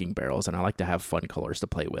cool looking barrels, and I like to have fun colors to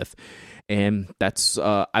play with. And that's,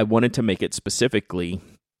 I wanted to make it specifically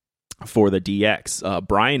for the DX.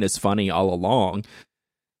 Brian is funny all along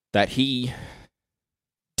that he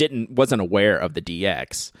wasn't aware of the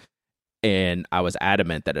DX. And I was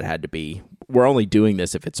adamant that it had to be, we're only doing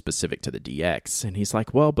this if it's specific to the DX. And he's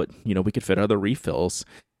like, well, but we could fit other refills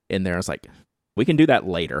in there. I was like, we can do that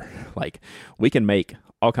later. Like we can make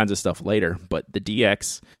all kinds of stuff later, but the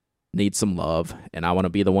DX needs some love, and I want to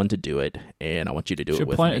be the one to do it, and I want you to do it with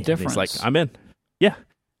me. Point of difference. And he's like, I'm in. Yeah.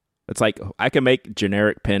 It's like, I can make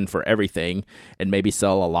generic pen for everything and maybe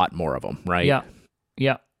sell a lot more of them, right? Yeah.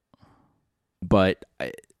 Yeah. But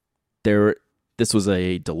this was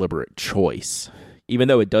a deliberate choice. Even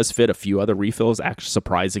though it does fit a few other refills, actually,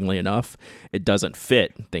 surprisingly enough, it doesn't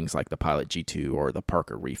fit things like the Pilot G2 or the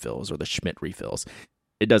Parker refills or the Schmidt refills.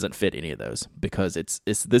 It doesn't fit any of those because this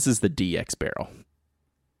is the DX barrel.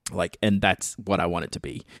 Like, and that's what I want it to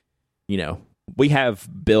be. You know, we have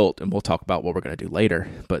built, and we'll talk about what we're going to do later,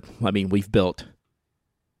 but I mean, we've built,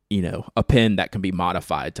 you know, a pen that can be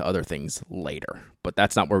modified to other things later, but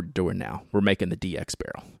that's not what we're doing now. We're making the DX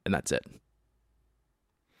barrel, and that's it.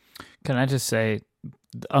 Can I just say,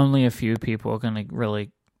 only a few people are going to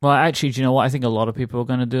really... Well, actually, do you know what? I think a lot of people are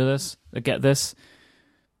going to do this, get this.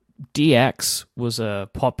 DX was a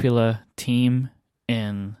popular team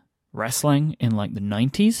in wrestling in like the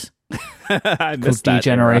 90s. I missed that.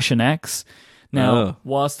 D-Generation X. Now,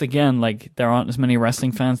 whilst again, like there aren't as many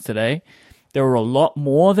wrestling fans today, there were a lot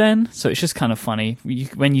more then, so it's just kind of funny.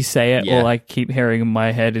 When you say it, all I keep hearing in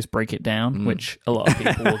my head is break it down, which a lot of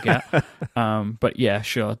people will get. But yeah,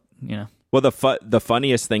 sure, you know. Well, the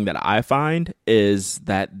funniest thing that I find is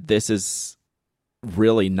that this is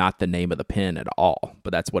really not the name of the pen at all,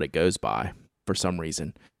 but that's what it goes by for some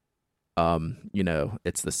reason. You know,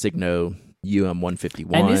 it's the Signo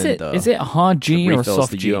UM151. And is it a hard G or a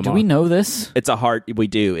soft G? Do we know this? It's a hard. We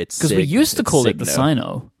do. It's because we used to call it the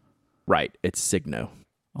Sino. Right. It's Signo.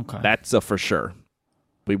 Okay. That's a for sure.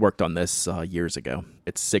 We worked on this years ago.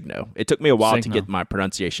 It's Signo. It took me a while to get my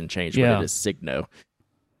pronunciation changed, but it is Signo.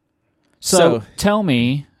 So tell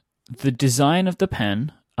me the design of the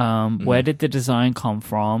pen. Where did the design come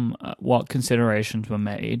from? What considerations were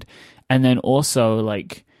made? And then also,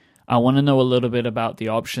 like, I want to know a little bit about the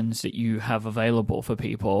options that you have available for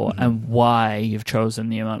people and why you've chosen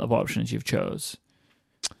the amount of options you've chose.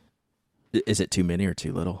 Is it too many or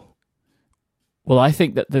too little? Well, I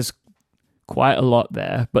think that there's quite a lot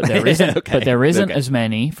there, but there isn't. Okay. But there isn't as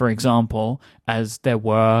many, for example, as there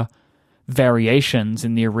were variations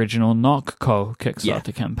in the original Knockco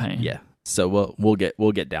Kickstarter campaign. Yeah. So we'll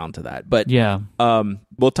get down to that. But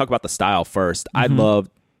we'll talk about the style first. I love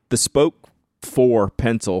the Spoke 4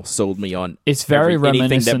 pencil sold me on. It's very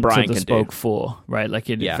reminiscent that to the Spoke 4, right? Like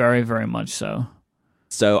it very, very much so.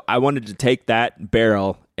 So I wanted to take that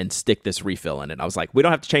barrel and stick this refill in it. I was like, we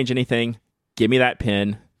don't have to change anything. Give me that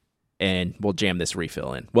pen and we'll jam this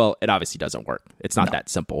refill in. Well, it obviously doesn't work. It's not that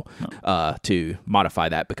simple to modify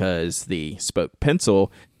that because the Spoke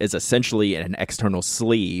pencil is essentially an external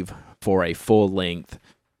sleeve for a full-length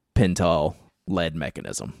Pentel lead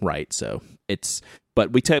mechanism, right? So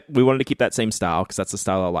but we wanted to keep that same style because that's the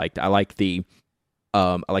style I liked. I like the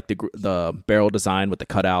barrel design with the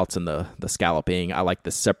cutouts and the scalloping. I like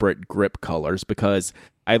the separate grip colors because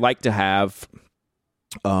I like to have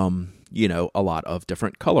you know, a lot of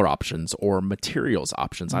different color options or materials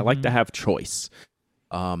options. I like to have choice.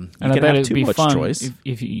 And I bet it'd be fun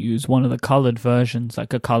if you use one of the colored versions,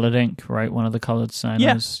 like a colored ink, right? One of the colored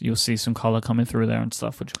signers. You'll see some color coming through there and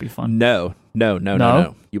stuff, which would be fun. No.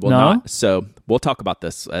 You will not. So we'll talk about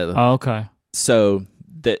this. Okay. So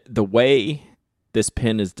the way this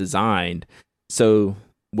pen is designed, so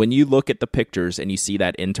when you look at the pictures and you see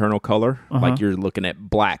that internal color, like you're looking at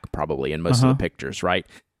black probably in most of the pictures, right?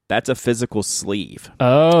 That's a physical sleeve.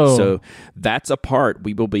 Oh. So that's a part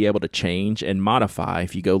we will be able to change and modify.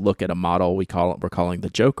 If you go look at a model we're calling the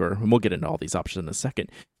Joker, and we'll get into all these options in a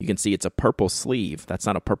second, you can see it's a purple sleeve. That's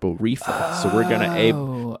not a purple refill. So we're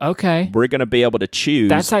gonna be able to choose.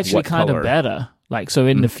 That's actually what kind color. of better. Like so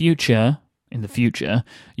in the future,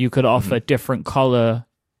 you could offer different color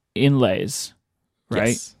inlays, right?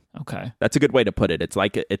 Yes. Okay. That's a good way to put it. It's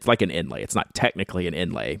like an inlay. It's not technically an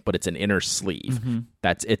inlay, but it's an inner sleeve.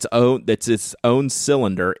 That's its own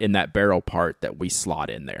cylinder in that barrel part that we slot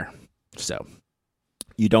in there. So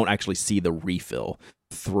you don't actually see the refill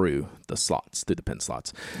through the pen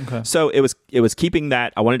slots. Okay. So it was keeping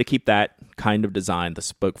that. I wanted to keep that kind of design, the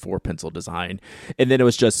Spoke 4 pencil design, and then it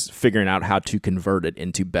was just figuring out how to convert it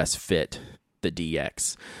into best fit the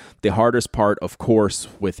DX. The hardest part, of course,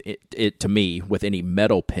 with it to me, with any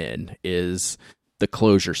metal pen, is the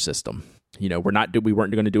closure system. You know, we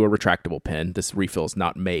weren't going to do a retractable pen. This refill is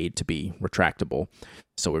not made to be retractable,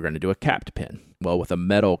 so we're going to do a capped pen. Well, with a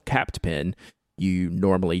metal capped pen, you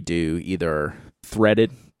normally do either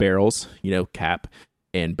threaded barrels, you know, cap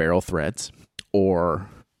and barrel threads, or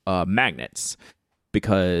magnets,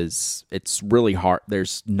 because it's really hard.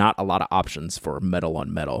 There's not a lot of options for metal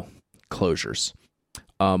on metal closures.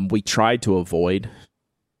 We tried to avoid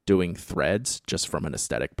doing threads just from an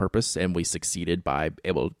aesthetic purpose, and we succeeded by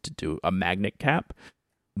able to do a magnet cap,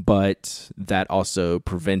 but that also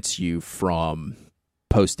prevents you from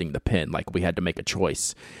posting the pin. Like, we had to make a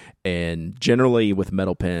choice, and generally with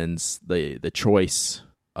metal pins, the choice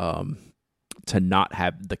to not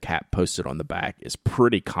have the cap posted on the back is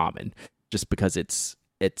pretty common, just because it's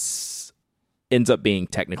ends up being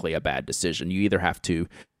technically a bad decision. You either have to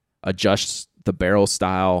adjust the barrel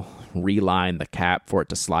style, reline the cap for it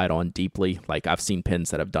to slide on deeply. Like, I've seen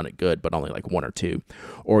pins that have done it good, but only like one or two.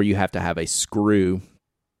 Or you have to have a screw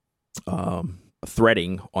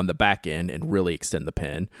threading on the back end and really extend the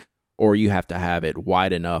pin. Or you have to have it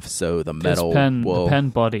wide enough so the metal the pen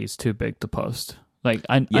body is too big to post. Like,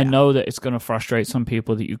 I know that it's going to frustrate some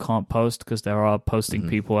people that you can't post, because there are posting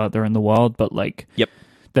people out there in the world, but like,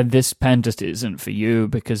 then this pen just isn't for you,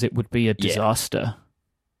 because it would be a disaster.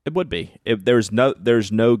 It would be. There's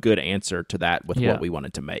no good answer to that with what we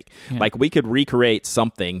wanted to make. Yeah. Like, we could recreate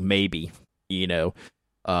something, maybe, figure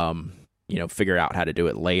out how to do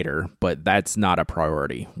it later, but that's not a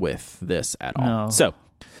priority with this at all. No. So,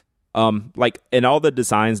 like, in all the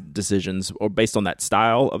design decisions, or based on that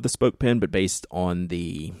style of the spoke pin, but based on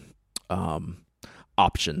the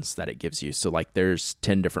options that it gives you. So, like, there's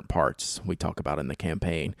 10 different parts we talk about in the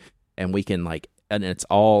campaign, and we can, like, and it's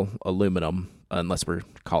all aluminum, unless we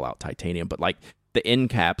call out titanium, but like, the end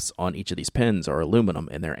caps on each of these pins are aluminum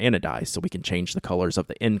and they're anodized, so we can change the colors of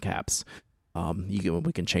the end caps.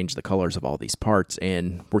 We can change the colors of all these parts,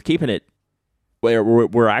 and we're keeping it where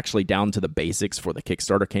we're actually down to the basics for the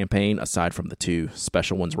Kickstarter campaign, aside from the two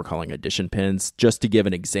special ones we're calling addition pins, just to give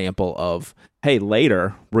an example of, hey,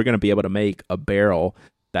 later we're going to be able to make a barrel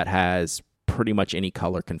that has pretty much any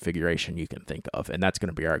color configuration you can think of, and that's going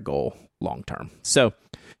to be our goal long term. So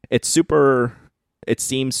it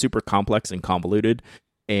seems super complex and convoluted,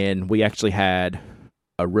 and we actually had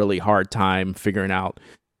a really hard time figuring out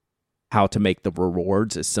how to make the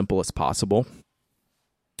rewards as simple as possible.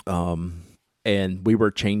 And we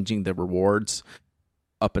were changing the rewards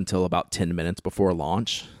up until about 10 minutes before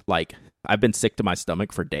launch. Like, I've been sick to my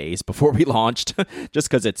stomach for days before we launched, just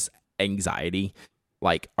because it's anxiety.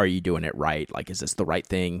 Like, are you doing it right? Like, is this the right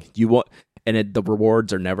thing? The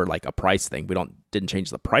rewards are never like a price thing. We didn't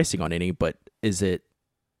change the pricing on any, but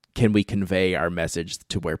can we convey our message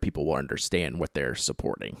to where people will understand what they're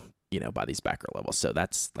supporting, by these backer levels? So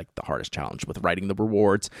that's like the hardest challenge with writing the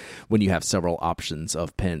rewards when you have several options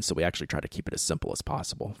of pins. So we actually try to keep it as simple as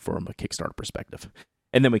possible from a Kickstarter perspective.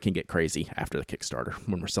 And then we can get crazy after the Kickstarter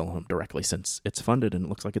when we're selling them directly, since it's funded and it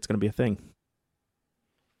looks like it's going to be a thing.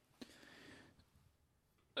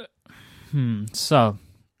 So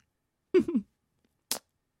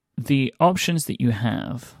the options that you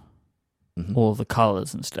have, all the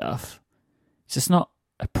colors and stuff, it's just not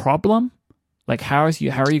a problem. Like, how are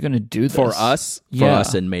you going to do this for us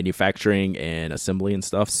in manufacturing and assembly and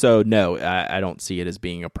stuff? So no, I don't see it as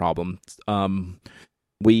being a problem.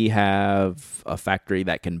 We have a factory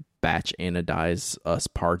that can batch anodize us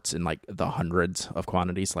parts in like the hundreds of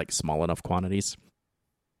quantities, like small enough quantities,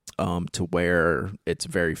 to where it's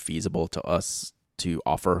very feasible to us to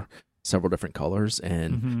offer several different colors,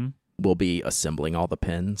 and we'll be assembling all the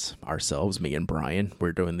pins ourselves. Me and Brian,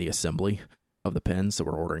 we're doing the assembly of the pins, so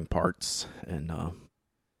we're ordering parts and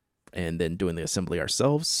then doing the assembly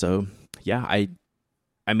ourselves. So yeah, I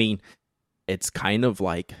mean, it's kind of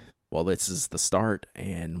like, well, this is the start,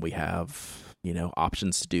 and we have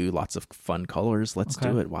options to do lots of fun colors. Let's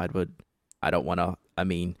do it. I don't want to. I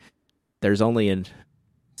mean, there's only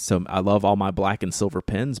so I love all my black and silver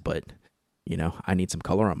pins, but I need some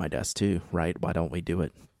color on my desk too, right? Why don't we do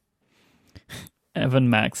it? Evan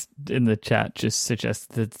Max in the chat just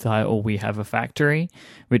suggested the title "We Have a Factory,"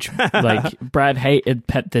 which like Brad hated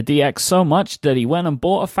the DX so much that he went and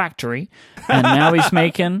bought a factory, and now he's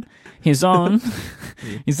making his own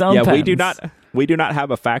Yeah, pens. we do not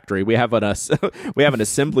have a factory. We have an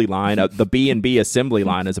assembly line. The B&B assembly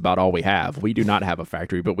line is about all we have. We do not have a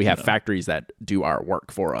factory, but we have factories that do our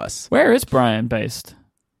work for us. Where is Brian based?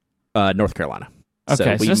 North Carolina.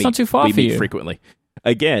 Okay, so it's not too far for you. We meet frequently.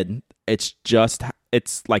 Again, it's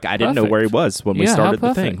like I didn't know where he was when we started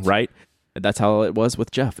the thing, right? And that's how it was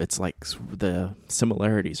with Jeff. It's like the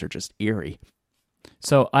similarities are just eerie.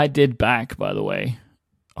 So I did back, by the way,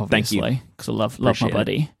 obviously, because I love my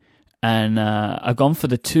buddy. And I've gone for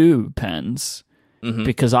the two pens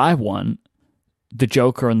because I want the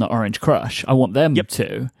Joker and the Orange Crush. I want them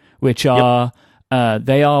two, which are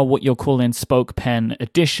they are what you're calling Spoke Pen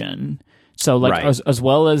Edition. So like as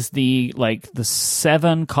well as the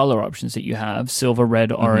 7 color options that you have: silver,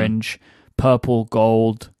 red, orange, purple,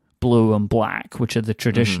 gold, blue, and black, which are the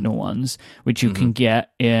traditional ones, which you can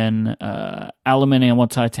get in aluminum or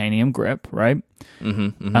titanium grip, right?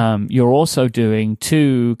 You're also doing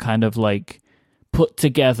 2 kind of like put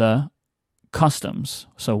together customs.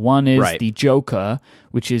 So one is the Joker,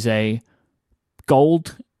 which is a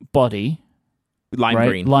gold body. Lime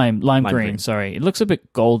green. Lime green, sorry. It looks a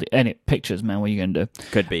bit gold, and it pictures, man, what are you going to do?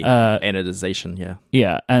 Could be. Anodization, yeah.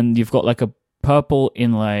 Yeah, and you've got like a purple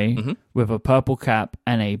inlay with a purple cap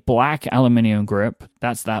and a black aluminium grip.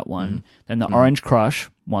 That's that one. Then the Orange Crush,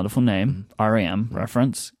 wonderful name, REM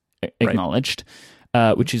reference, acknowledged,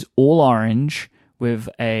 which is all orange with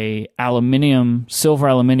a silver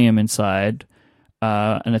aluminium inside,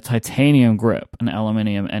 and a titanium grip and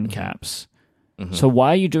aluminium end caps. So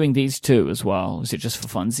why are you doing these 2 as well? Is it just for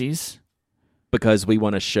funsies? Because we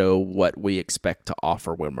want to show what we expect to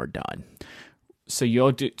offer when we're done. So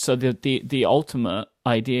the ultimate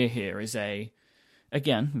idea here is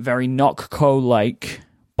again, very Nocco-like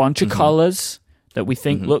bunch of colors that we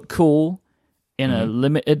think look cool in a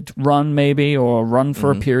limited run maybe, or a run for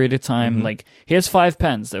a period of time. Like, here's 5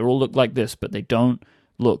 pens. They all look like this, but they don't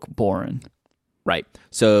look boring. Right.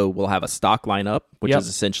 So we'll have a stock lineup, which is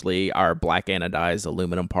essentially our black anodized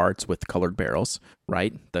aluminum parts with colored barrels,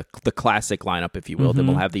 right? The classic lineup, if you will. Then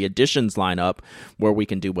we'll have the additions lineup where we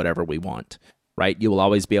can do whatever we want, right? You will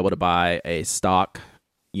always be able to buy a stock,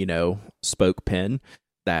 spoke pen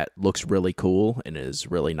that looks really cool and is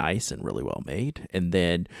really nice and really well made. And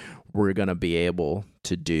then we're going to be able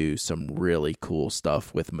to do some really cool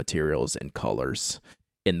stuff with materials and colors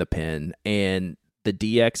in the pen. And the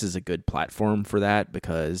DX is a good platform for that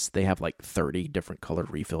because they have like 30 different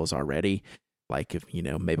colored refills already. Like, if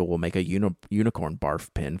maybe we'll make a unicorn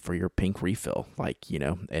barf pen for your pink refill,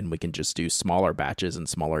 and we can just do smaller batches and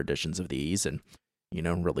smaller editions of these and,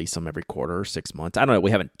 release them every quarter or 6 months. I don't know.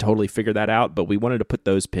 We haven't totally figured that out, but we wanted to put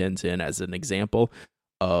those pens in as an example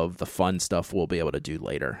of the fun stuff we'll be able to do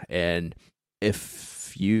later. And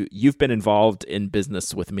if you've been involved in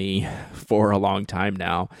business with me for a long time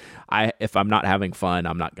now, if I'm not having fun,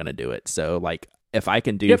 I'm not going to do it. So like, if I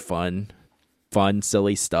can do fun,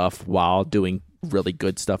 silly stuff while doing really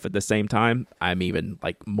good stuff at the same time, I'm even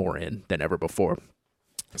like more in than ever before.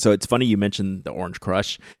 So it's funny you mentioned the Orange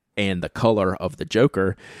Crush and the color of the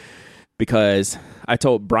Joker, because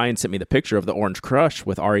Brian sent me the picture of the Orange Crush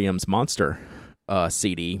with REM's Monster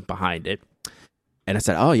CD behind it. And I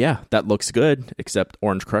said, oh, yeah, that looks good, except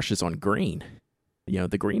Orange Crush is on green,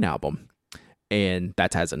 the Green album. And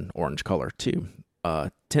that has an orange color, too,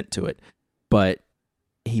 tint to it. But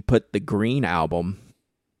he put the Green album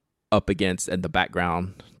up against in the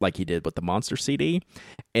background like he did with the Monster CD,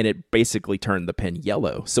 and it basically turned the pen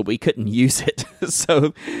yellow, so we couldn't use it.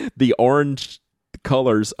 So the orange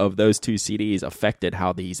colors of those 2 CDs affected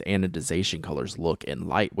how these anodization colors look in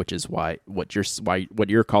light, which is why what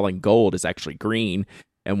you're calling gold is actually green,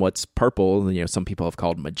 and what's purple, some people have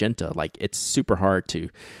called magenta. Like, it's super hard to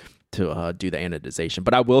do the anodization.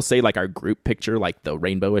 But I will say, like, our group picture, like the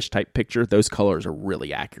rainbowish type picture, those colors are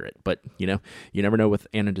really accurate. But you never know with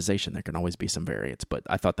anodization, there can always be some variance. But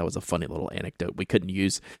I thought that was a funny little anecdote. We couldn't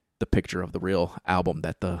use the picture of the real album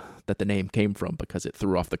that the name came from because it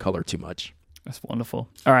threw off the color too much. That's wonderful.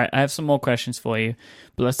 All right, I have some more questions for you,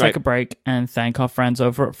 but let's take a break and thank our friends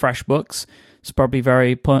over at FreshBooks. It's probably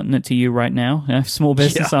very pertinent to you right now. Small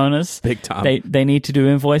business owners, big time. They need to do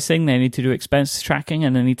invoicing, they need to do expense tracking,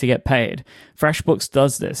 and they need to get paid. FreshBooks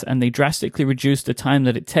does this, and they drastically reduce the time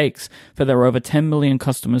that it takes for their over 10 million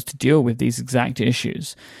customers to deal with these exact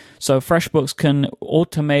issues. So FreshBooks can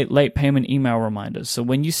automate late payment email reminders. So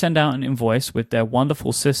when you send out an invoice with their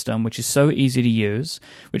wonderful system, which is so easy to use,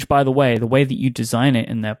 which, by the way that you design it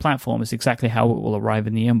in their platform is exactly how it will arrive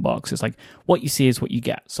in the inbox. It's like what you see is what you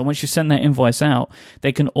get. So once you send that invoice out,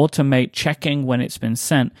 they can automate checking when it's been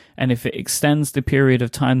sent. And if it extends the period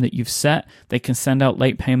of time that you've set, they can send out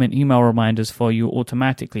late payment email reminders for you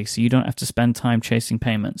automatically. So you don't have to spend time chasing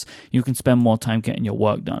payments. You can spend more time getting your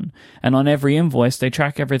work done. And on every invoice, they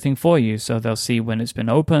track everything for you. So they'll see when it's been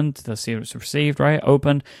opened, they'll see it's received, right?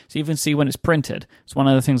 Opened. So even see when it's printed. It's one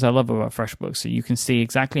of the things I love about FreshBooks. So you can see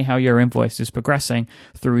exactly how your invoice is progressing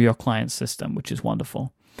through your client's system, which is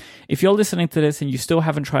wonderful. If you're listening to this and you still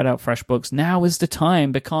haven't tried out FreshBooks, now is the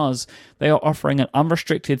time because they are offering an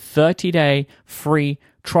unrestricted 30-day free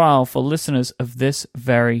trial for listeners of this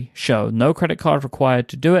very show. No credit card required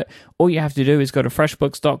to do it. All you have to do is go to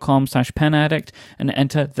freshbooks.com/penaddict and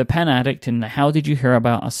enter the Pen Addict in the How Did You Hear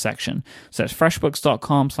About Us section. So that's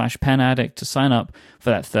freshbooks.com/penaddict to sign up for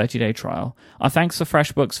that 30-day trial. Our thanks to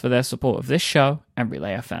FreshBooks for their support of this show and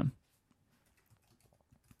Relay FM.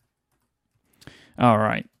 All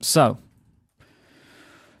right, so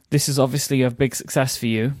this is obviously a big success for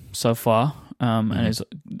you so far.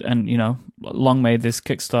 And you know, long may this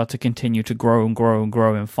Kickstarter continue to grow and grow and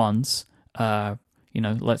grow in funds. You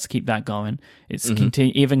know, let's keep that going. It's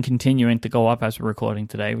even continuing to go up as we're recording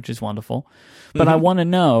today, which is wonderful. But I want to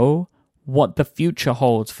know what the future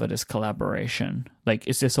holds for this collaboration. Like,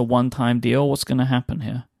 is this a one-time deal? What's going to happen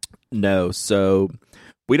here? No, so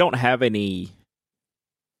we don't have any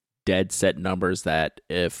dead set numbers that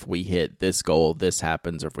if we hit this goal, this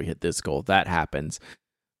happens, or if we hit this goal, that happens.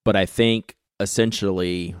 But I think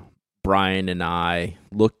essentially Brian and I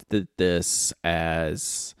looked at this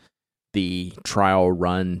as the trial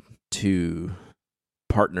run to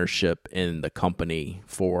partnership in the company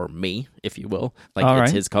for me, if you will.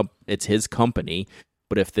 Like, it's his company,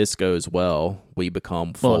 but if this goes well, we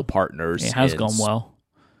become full partners. It has gone well.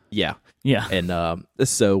 Yeah. And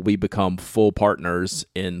so we become full partners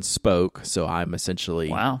in Spoke. So I'm essentially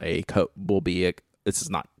this is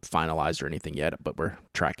not finalized or anything yet, but we're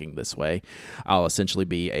tracking this way. I'll essentially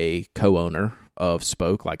be a co-owner of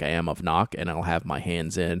Spoke, like I am of Knock, and I'll have my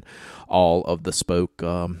hands in all of the Spoke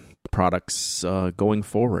products going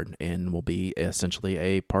forward, and will be essentially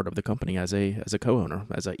a part of the company as a co-owner,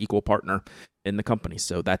 as an equal partner in the company.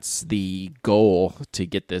 So that's the goal, to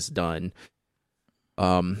get this done.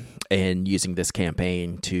 And using this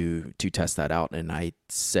campaign to test that out, and I'd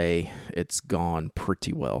say it's gone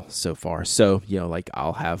pretty well so far. So, you know, like,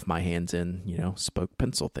 I'll have my hands in, you know, Spoke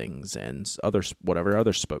pencil things and whatever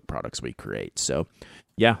other Spoke products we create. So,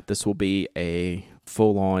 yeah, this will be a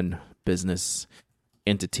full-on business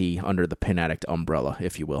entity under the Pen Addict umbrella,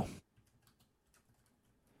 if you will.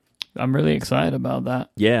 I'm really excited about that.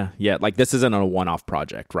 Yeah. Like, this isn't a one-off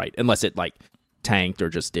project, right? Unless it, like, tanked or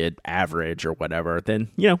just did average or whatever, then,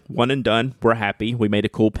 you know, one and done. We're happy. We made a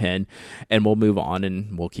cool pen, and we'll move on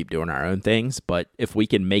and we'll keep doing our own things. But if we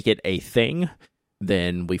can make it a thing,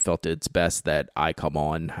 then we felt it's best that I come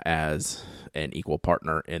on as an equal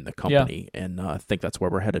partner in the company, and I think that's where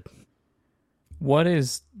we're headed. What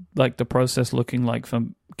is, like, the process looking like for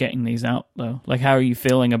getting these out, though? Like, how are you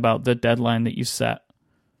feeling about the deadline that you set?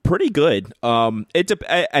 Pretty good.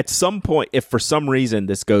 At some point, if for some reason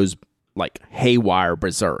this goes like haywire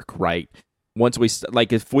berserk, right? Once we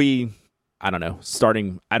if we, I don't know,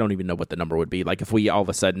 I don't even know what the number would be. Like, if we all of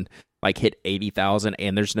a sudden like hit 80,000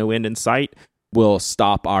 and there's no end in sight, we'll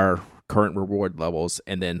stop our current reward levels,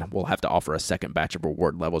 and then we'll have to offer a second batch of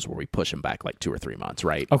reward levels where we push them back like 2 or 3 months,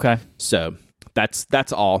 right? Okay. So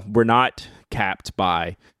that's all. We're not capped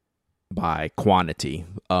by quantity.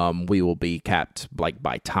 We will be capped like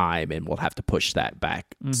by time, and we'll have to push that back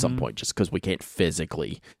at some point, just because we can't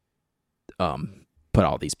physically put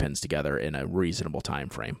all these pens together in a reasonable time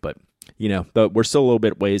frame. But, you know, we're still a little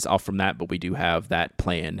bit ways off from that, but we do have that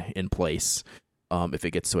plan in place if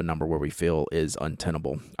it gets to a number where we feel is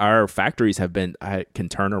untenable. Our factories can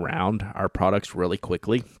turn around our products really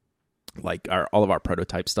quickly. Like, all of our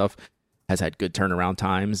prototype stuff has had good turnaround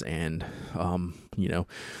times, and you know,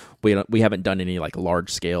 we haven't done any like large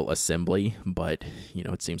scale assembly, but, you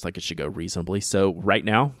know, it seems like it should go reasonably. So right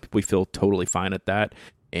now we feel totally fine at that.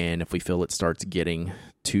 And if we feel it starts getting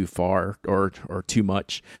too far or too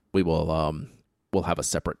much, we will we'll have a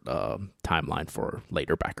separate timeline for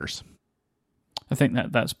later backers. I think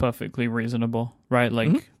that's perfectly reasonable, right? Like,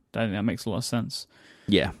 I think that makes a lot of sense.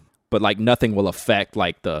 Yeah, but like, nothing will affect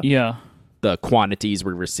like the quantities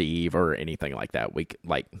we receive or anything like that. We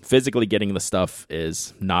like, physically getting the stuff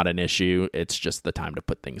is not an issue. It's just the time to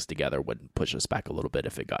put things together would push us back a little bit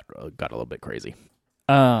if it got a little bit crazy.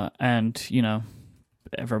 And, you know,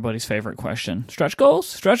 everybody's favorite question: stretch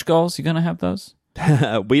goals. You gonna have those?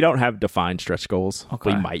 We don't have defined stretch goals.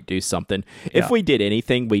 Okay. We might do something. If we did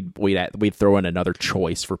anything, we'd throw in another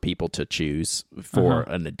choice for people to choose for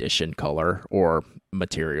an addition color or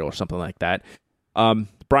material or something like that.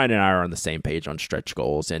 Brian and I are on the same page on stretch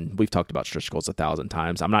goals, and we've talked about stretch goals 1,000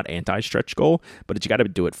 times. I'm not anti-stretch goal, but you got to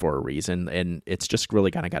do it for a reason, and it's just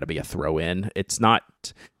really kind of got to be a throw-in. It's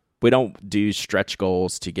not. We don't do stretch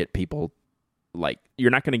goals to get people. Like, you're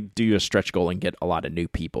not going to do a stretch goal and get a lot of new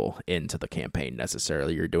people into the campaign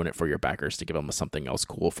necessarily. You're doing it for your backers to give them something else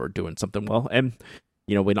cool for doing something well. And,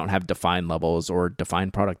 you know, we don't have defined levels or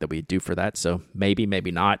defined product that we do for that. So maybe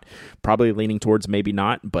not. Probably leaning towards maybe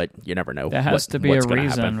not, but you never know. There has to be a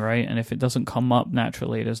reason, right? And if it doesn't come up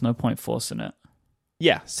naturally, there's no point forcing it.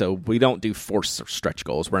 Yeah, so we don't do forced stretch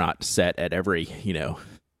goals. We're not set at every, you know,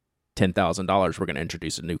 $10,000 we're going to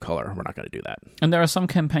introduce a new color. We're not going to do that. And there are some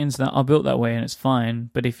campaigns that are built that way, and it's fine.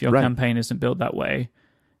 But if your campaign isn't built that way,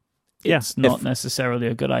 it's not necessarily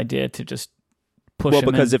a good idea to just push. Well,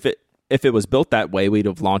 because if if it was built that way, we'd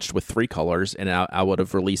have launched with 3 colors, and I would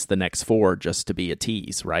have released the next 4 just to be a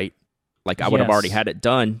tease, right? Like I would have already had it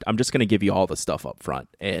done. I'm just going to give you all the stuff up front,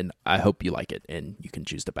 and I hope you like it, and you can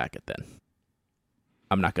choose to back it then.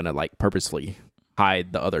 I'm not going to like purposely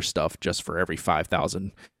hide the other stuff just for every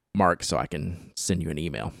 5,000 mark so I can send you an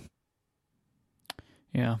email.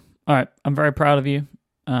 Yeah. All right. I'm very proud of you.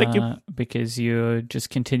 Thank you. Because you're just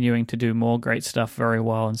continuing to do more great stuff very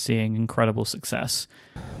well and seeing incredible success.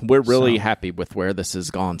 We're really happy with where this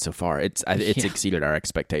has gone so far. It's exceeded our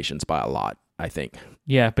expectations by a lot, I think.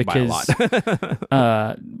 Yeah, because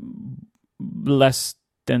less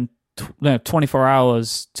than 24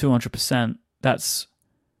 hours, 200%. That's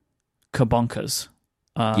kabonkers.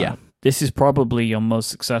 Yeah. This is probably your most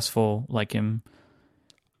successful, like in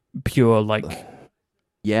pure, like...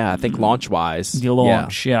 Yeah, I think launch-wise. The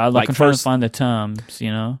launch, yeah. Like I'm trying to find the terms,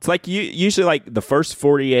 you know? It's like usually like the first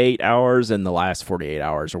 48 hours and the last 48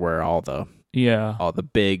 hours are where all the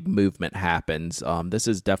big movement happens. This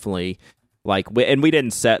is definitely like, and we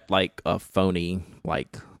didn't set like a phony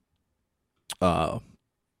like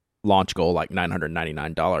launch goal like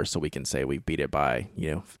 $999 so we can say we beat it by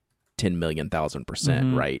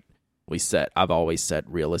 10,000,000%, right? I've always set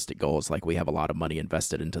realistic goals, like we have a lot of money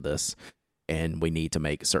invested into this. And we need to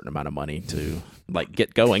make a certain amount of money to like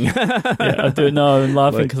get going. Yeah, I do know. I'm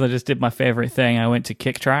laughing because I just did my favorite thing. I went to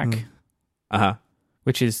Kicktrack,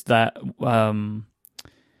 which is that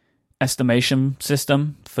estimation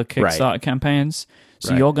system for Kickstarter campaigns.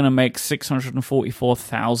 So you're going to make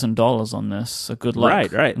 $644,000 on this. So good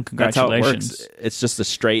luck, right? And congratulations. That's how it works. It's just a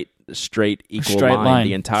straight equal line.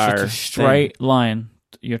 The entire just a straight line.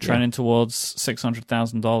 You're trending towards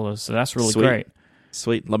 $600,000. So that's really great.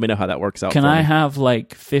 Sweet. Let me know how that works out. Can I have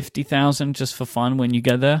like 50,000 just for fun when you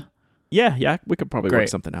get there? Yeah. We could probably work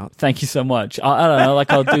something out. Thank you so much. I don't know. Like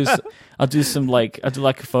I'll do some like a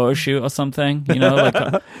photo shoot or something. You know,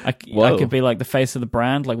 like I could be like the face of the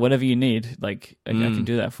brand. Like whatever you need. Like I can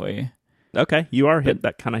do that for you. Okay, you are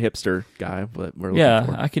that kind of hipster guy. But we're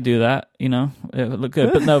looking for. I could do that. You know, it would look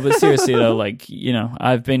good. But seriously though, like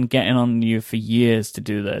I've been getting on you for years to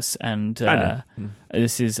do this, and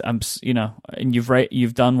this is and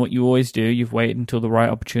you've done what you always do. You've waited until the right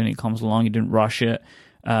opportunity comes along. You didn't rush it,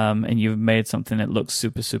 and you've made something that looks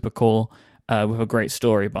super super cool with a great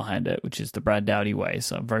story behind it, which is the Brad Dowdy way.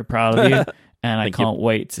 So I'm very proud of you, and I can't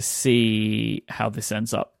wait to see how this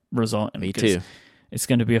ends up resulting. Me too. It's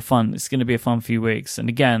going to be a fun few weeks. And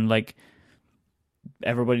again, like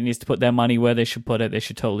everybody needs to put their money where they should put it. They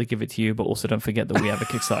should totally give it to you, but also don't forget that we have a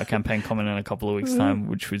Kickstarter campaign coming in a couple of weeks' time,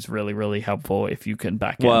 which was really, really helpful if you can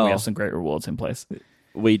back it. We have some great rewards in place.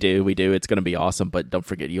 We do. It's going to be awesome, but don't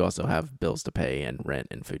forget you also have bills to pay and rent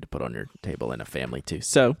and food to put on your table and a family too.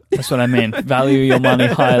 So that's what I mean. Value your money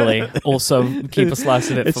highly. Also keep a slice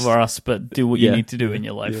of it for us, but do what you need to do in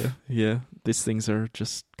your life. Yeah. These things are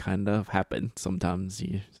just kind of happen. Sometimes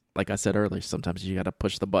like I said earlier, sometimes you got to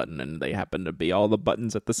push the button and they happen to be all the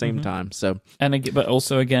buttons at the same time. So, but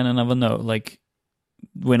also again, another note, like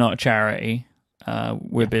we're not a charity.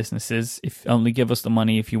 We're businesses. Only give us the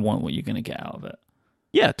money if you want what you're going to get out of it.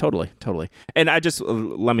 Yeah, totally. And I just,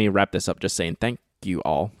 let me wrap this up just saying thank you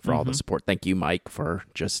all for all the support. Thank you, Myke, for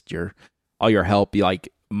just all your help.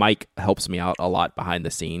 Myke helps me out a lot behind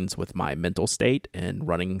the scenes with my mental state and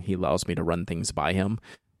running. He allows me to run things by him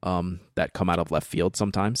that come out of left field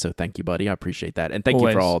sometimes. So thank you, buddy. I appreciate that. And thank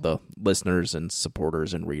you for all the listeners and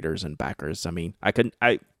supporters and readers and backers. I mean,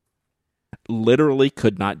 I literally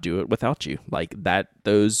could not do it without you. Like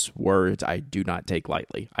those words I do not take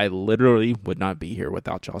lightly. I literally would not be here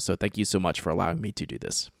without y'all. So thank you so much for allowing me to do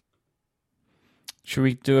this. Should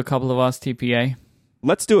we do a couple of us TPA?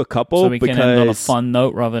 Let's do a couple so we can end on a fun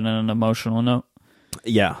note rather than an emotional note.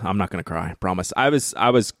 Yeah, I'm not going to cry. Promise. I was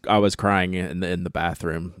crying in the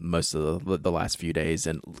bathroom most of the last few days.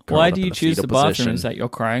 And why do you choose the bathroom? Is that your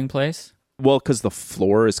crying place? Well, because the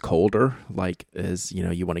floor is colder. Like,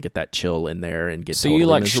 you want to get that chill in there and get. So you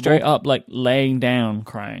like miserable. Straight up like laying down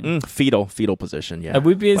crying. Fetal position. Yeah. Are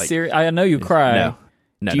we being serious? I know you cry.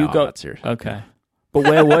 No, I'm not serious. Okay. But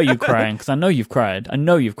where were you crying? Because I know you've cried. I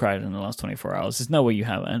know you've cried in the last 24 hours. There's no way you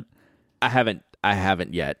haven't. I haven't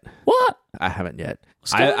yet. What? I haven't yet.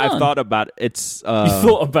 I've thought about it. It's you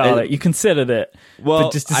thought about it. You considered it. Well,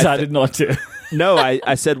 but just decided not to. No,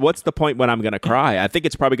 I said, what's the point when I'm going to cry? I think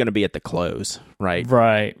it's probably going to be at the close, right?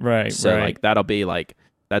 Right. So like that'll be like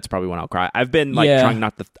that's probably when I'll cry. I've been trying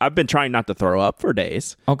not to throw up for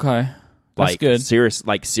days. Okay, that's good.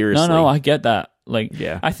 Seriously. No, I get that.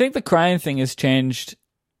 I think the crying thing has changed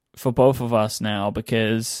for both of us now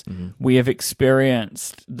because we have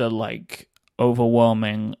experienced the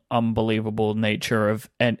overwhelming, unbelievable nature of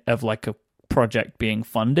like a project being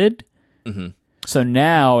funded. Mm-hmm. So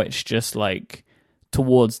now it's just like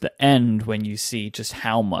towards the end when you see just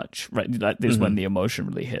how much, right? That is when the emotion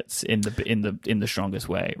really hits in the strongest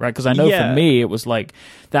way, right? Because I know for me it was like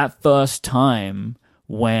that first time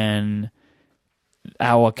when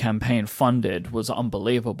our campaign funded was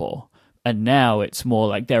unbelievable. And now it's more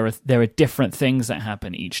like there are different things that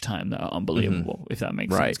happen each time that are unbelievable, if that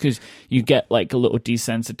makes sense. Because you get like a little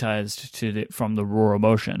desensitized to it from the raw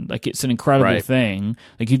emotion. Like it's an incredible thing.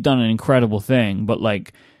 Like you've done an incredible thing, but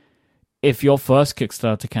like if your first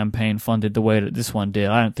Kickstarter campaign funded the way that this one did,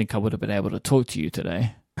 I don't think I would have been able to talk to you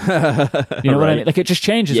today. You know what I mean? Like it just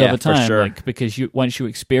changes over time, for sure. Like because once you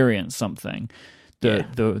experience something,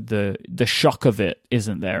 the shock of it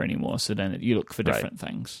isn't there anymore. So then you look for different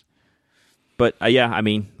things. But I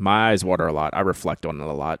mean, my eyes water a lot. I reflect on it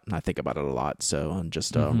a lot. I think about it a lot. So I'm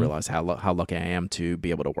just realize how lucky I am to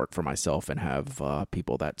be able to work for myself and have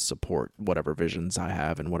people that support whatever visions I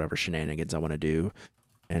have and whatever shenanigans I want to do.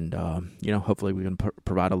 And hopefully we can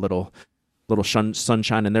provide a little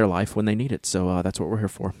sunshine in their life when they need it. So that's what we're here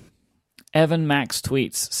for. Evan Max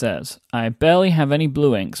Tweets says, I barely have any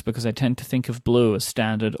blue inks because I tend to think of blue as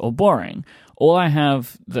standard or boring. All I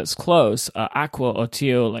have that's close are aqua or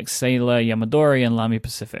teal like Sailor, Yamadori, and Lamy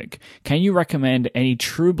Pacific. Can you recommend any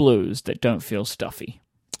true blues that don't feel stuffy?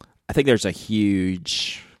 I think there's a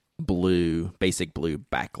huge basic blue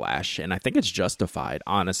backlash, and I think it's justified,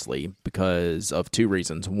 honestly, because of two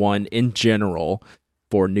reasons. One, in general,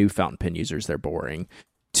 for new fountain pen users, they're boring.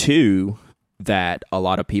 Two, that a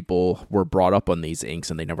lot of people were brought up on these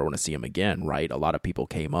inks and they never want to see them again, right? A lot of people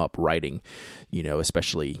came up writing,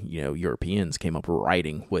 especially, Europeans came up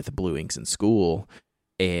writing with blue inks in school,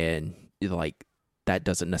 and like that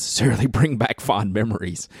doesn't necessarily bring back fond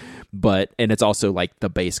memories. And it's also like the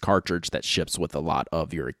base cartridge that ships with a lot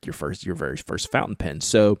of your very first fountain pen.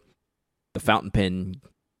 So the fountain pen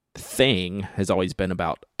thing has always been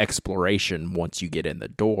about exploration once you get in the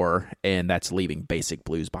door, and that's leaving basic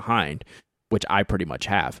blues behind, which I pretty much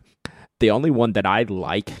have. The only one that I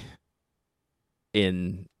like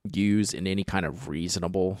use in any kind of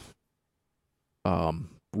reasonable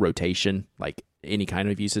rotation, like any kind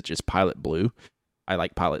of usage, is Pilot Blue. I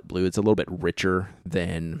like Pilot Blue. It's a little bit richer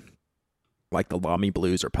than like the Lamy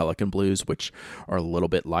Blues or Pelican Blues, which are a little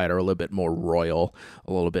bit lighter, a little bit more royal,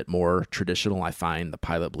 a little bit more traditional. I find the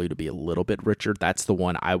Pilot Blue to be a little bit richer. That's the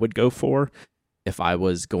one I would go for if I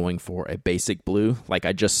was going for a basic blue. Like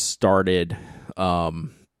I just started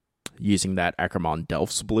using that Ackerman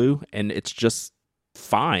Delft's blue, and it's just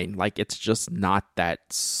fine. Like it's just not that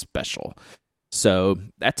special. So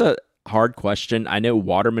that's a hard question. I know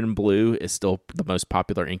Waterman Blue is still the most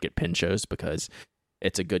popular ink at pen shows because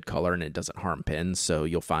it's a good color and it doesn't harm pens. So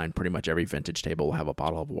you'll find pretty much every vintage table will have a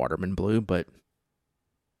bottle of Waterman Blue. But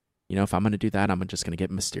if I'm going to do that, I'm just going to get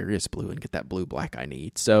Mysterious Blue and get that blue black I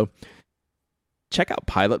need. So check out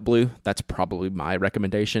Pilot Blue. That's probably my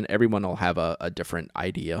recommendation. Everyone will have a different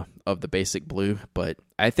idea of the basic blue, but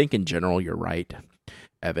I think in general, you're right,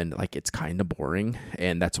 Evan. Like it's kind of boring,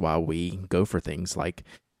 and that's why we go for things like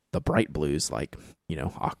the bright blues, like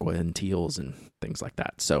aqua and teals and things like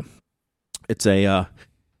that. So it's a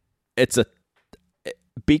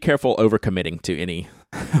be careful overcommitting to any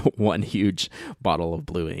one huge bottle of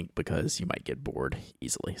blue ink because you might get bored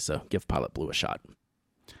easily. So give Pilot Blue a shot.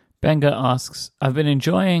 Benga asks, I've been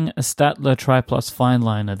enjoying a Statler Tri-Plus fine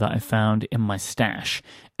liner that I found in my stash.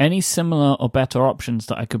 Any similar or better options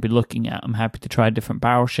that I could be looking at? I'm happy to try different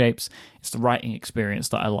barrel shapes. It's the writing experience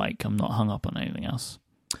that I like. I'm not hung up on anything else.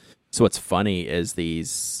 So what's funny is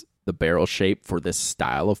the barrel shape for this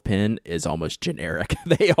style of pen is almost generic.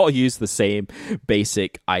 They all use the same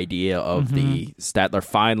basic idea of the Statler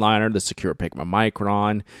fine liner, the Secure Pigma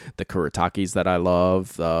Micron, the Kuritakis that I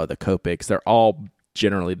love, the Copics. They're all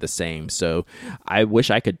generally the same. So I wish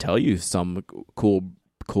I could tell you some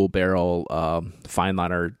cool barrel fine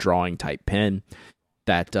liner drawing type pen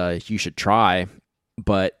that you should try,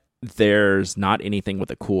 but there's not anything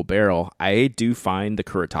with a cool barrel. I do find the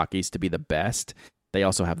Kuritakis to be the best. They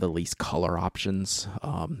also have the least color options.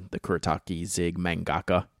 The Kuretake Zig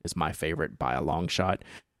Mangaka is my favorite by a long shot.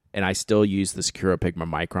 And I still use the Secure Pigma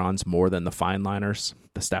Microns more than the fine liners,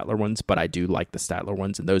 the Statler ones, but I do like the Statler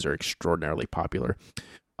ones, and those are extraordinarily popular.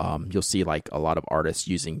 You'll see like a lot of artists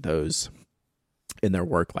using those in their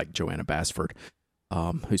work, like Joanna Basford,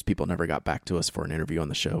 whose people never got back to us for an interview on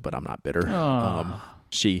the show, but I'm not bitter.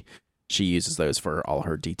 She uses those for all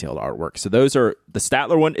her detailed artwork. So the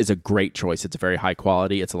Statler one is a great choice. It's very high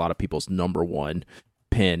quality. It's a lot of people's number one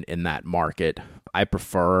pen in that market. I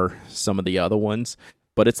prefer some of the other ones,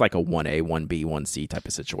 but it's like a 1A, 1B, 1C type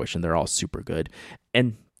of situation. They're all super good,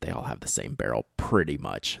 and they all have the same barrel pretty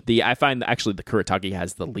much. I find actually the Kuretake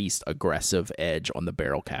has the least aggressive edge on the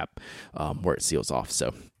barrel cap where it seals off.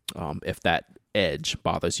 So if that edge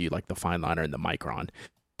bothers you, like the fine liner and the micron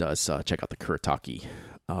does, check out the Kuretake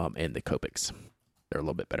and the Copics. They're a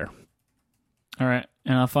little bit better. All right,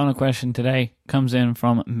 and our final question today comes in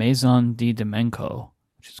from Maison de Domenco,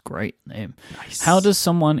 which is a great name. Nice. How does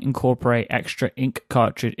someone incorporate extra ink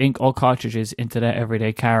or cartridges into their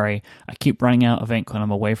everyday carry? I keep running out of ink when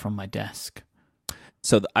I'm away from my desk.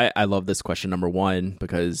 So I love this question, number one,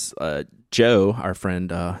 because Joe, our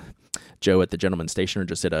friend Joe at the Gentleman Stationer,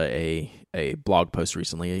 just did a blog post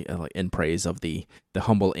recently in praise of the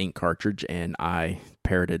Humble ink cartridge, and I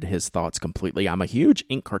parroted his thoughts completely. I'm a huge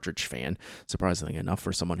ink cartridge fan, surprisingly enough,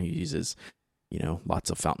 for someone who uses lots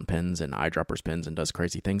of fountain pens and eyedroppers pens and does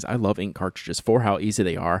crazy things. I love ink cartridges for how easy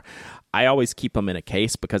they are. I always keep them in a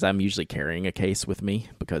case because I'm usually carrying a case with me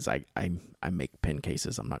because I make pen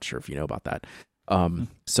cases. I'm not sure if you know about that.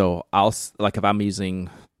 So I'll, like, if I'm using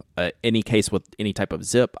any case with any type of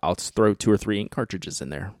zip, I'll throw 2 or 3 ink cartridges in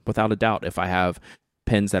there without a doubt. If I have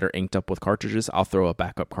pens that are inked up with cartridges, I'll throw a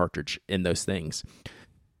backup cartridge in those things.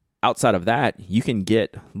 Outside of that, you can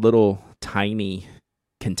get little tiny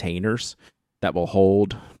containers that will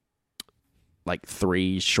hold like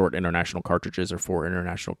 3 short international cartridges or 4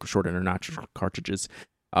 short international cartridges.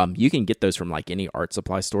 You can get those from like any art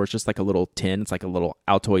supply store. It's just like a little tin. It's like a little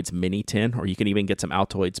Altoids mini tin, or you can even get some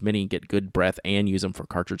Altoids mini, get good breath, and use them for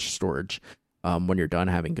cartridge storage when you're done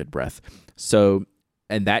having good breath. So,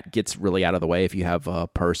 and that gets really out of the way if you have a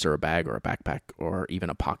purse or a bag or a backpack or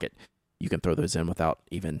even a pocket. You can throw those in without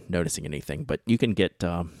even noticing anything. But you can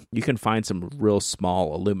find some real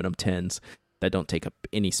small aluminum tins that don't take up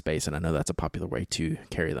any space, and I know that's a popular way to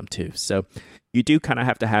carry them too. So you do kind of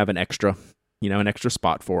have to have an extra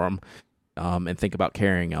spot for them and think about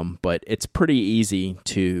carrying them, but it's pretty easy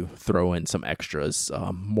to throw in some extras,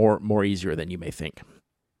 more easier than you may think.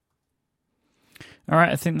 All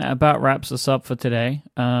right, I think that about wraps us up for today.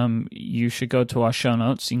 You should go to our show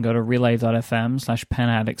notes. You can go to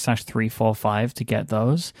relay.fm/penaddict/345 to get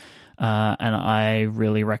those. And I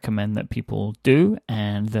really recommend that people do,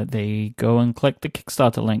 and that they go and click the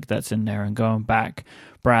Kickstarter link that's in there and go and back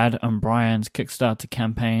Brad and Brian's Kickstarter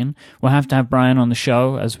campaign. We'll have to have Brian on the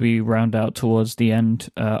show as we round out towards the end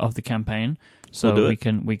of the campaign, so we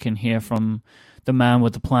can hear from the man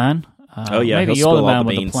with the plan. Maybe you're the man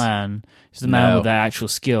with the plan. He's the man with the actual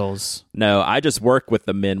skills. No, I just work with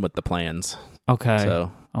the men with the plans. Okay.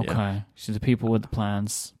 So, okay. Yeah. So the people with the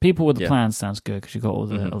plans. People with the plans sounds good because you got all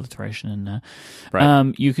the alliteration in there.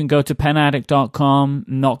 Right. You can go to penaddict.com,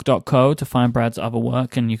 knock.co to find Brad's other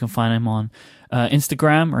work, and you can find him on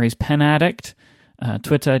Instagram, where he's penaddict,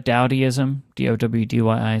 Twitter, Dowdyism,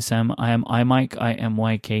 DOWDYISM. I am Myke,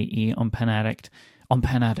 IMYKE on penaddict. On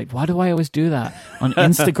penaddict. Why do I always do that? On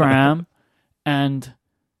Instagram and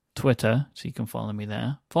Twitter, so you can follow me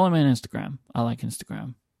there. Follow me on Instagram. I like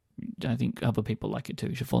Instagram. I think other people like it too.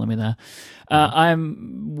 You should follow me there. I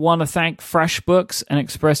want to thank FreshBooks and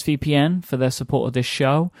ExpressVPN for their support of this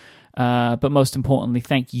show. But most importantly,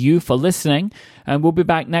 thank you for listening. And we'll be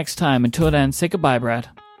back next time. Until then, say goodbye, Brad.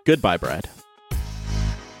 Goodbye, Brad.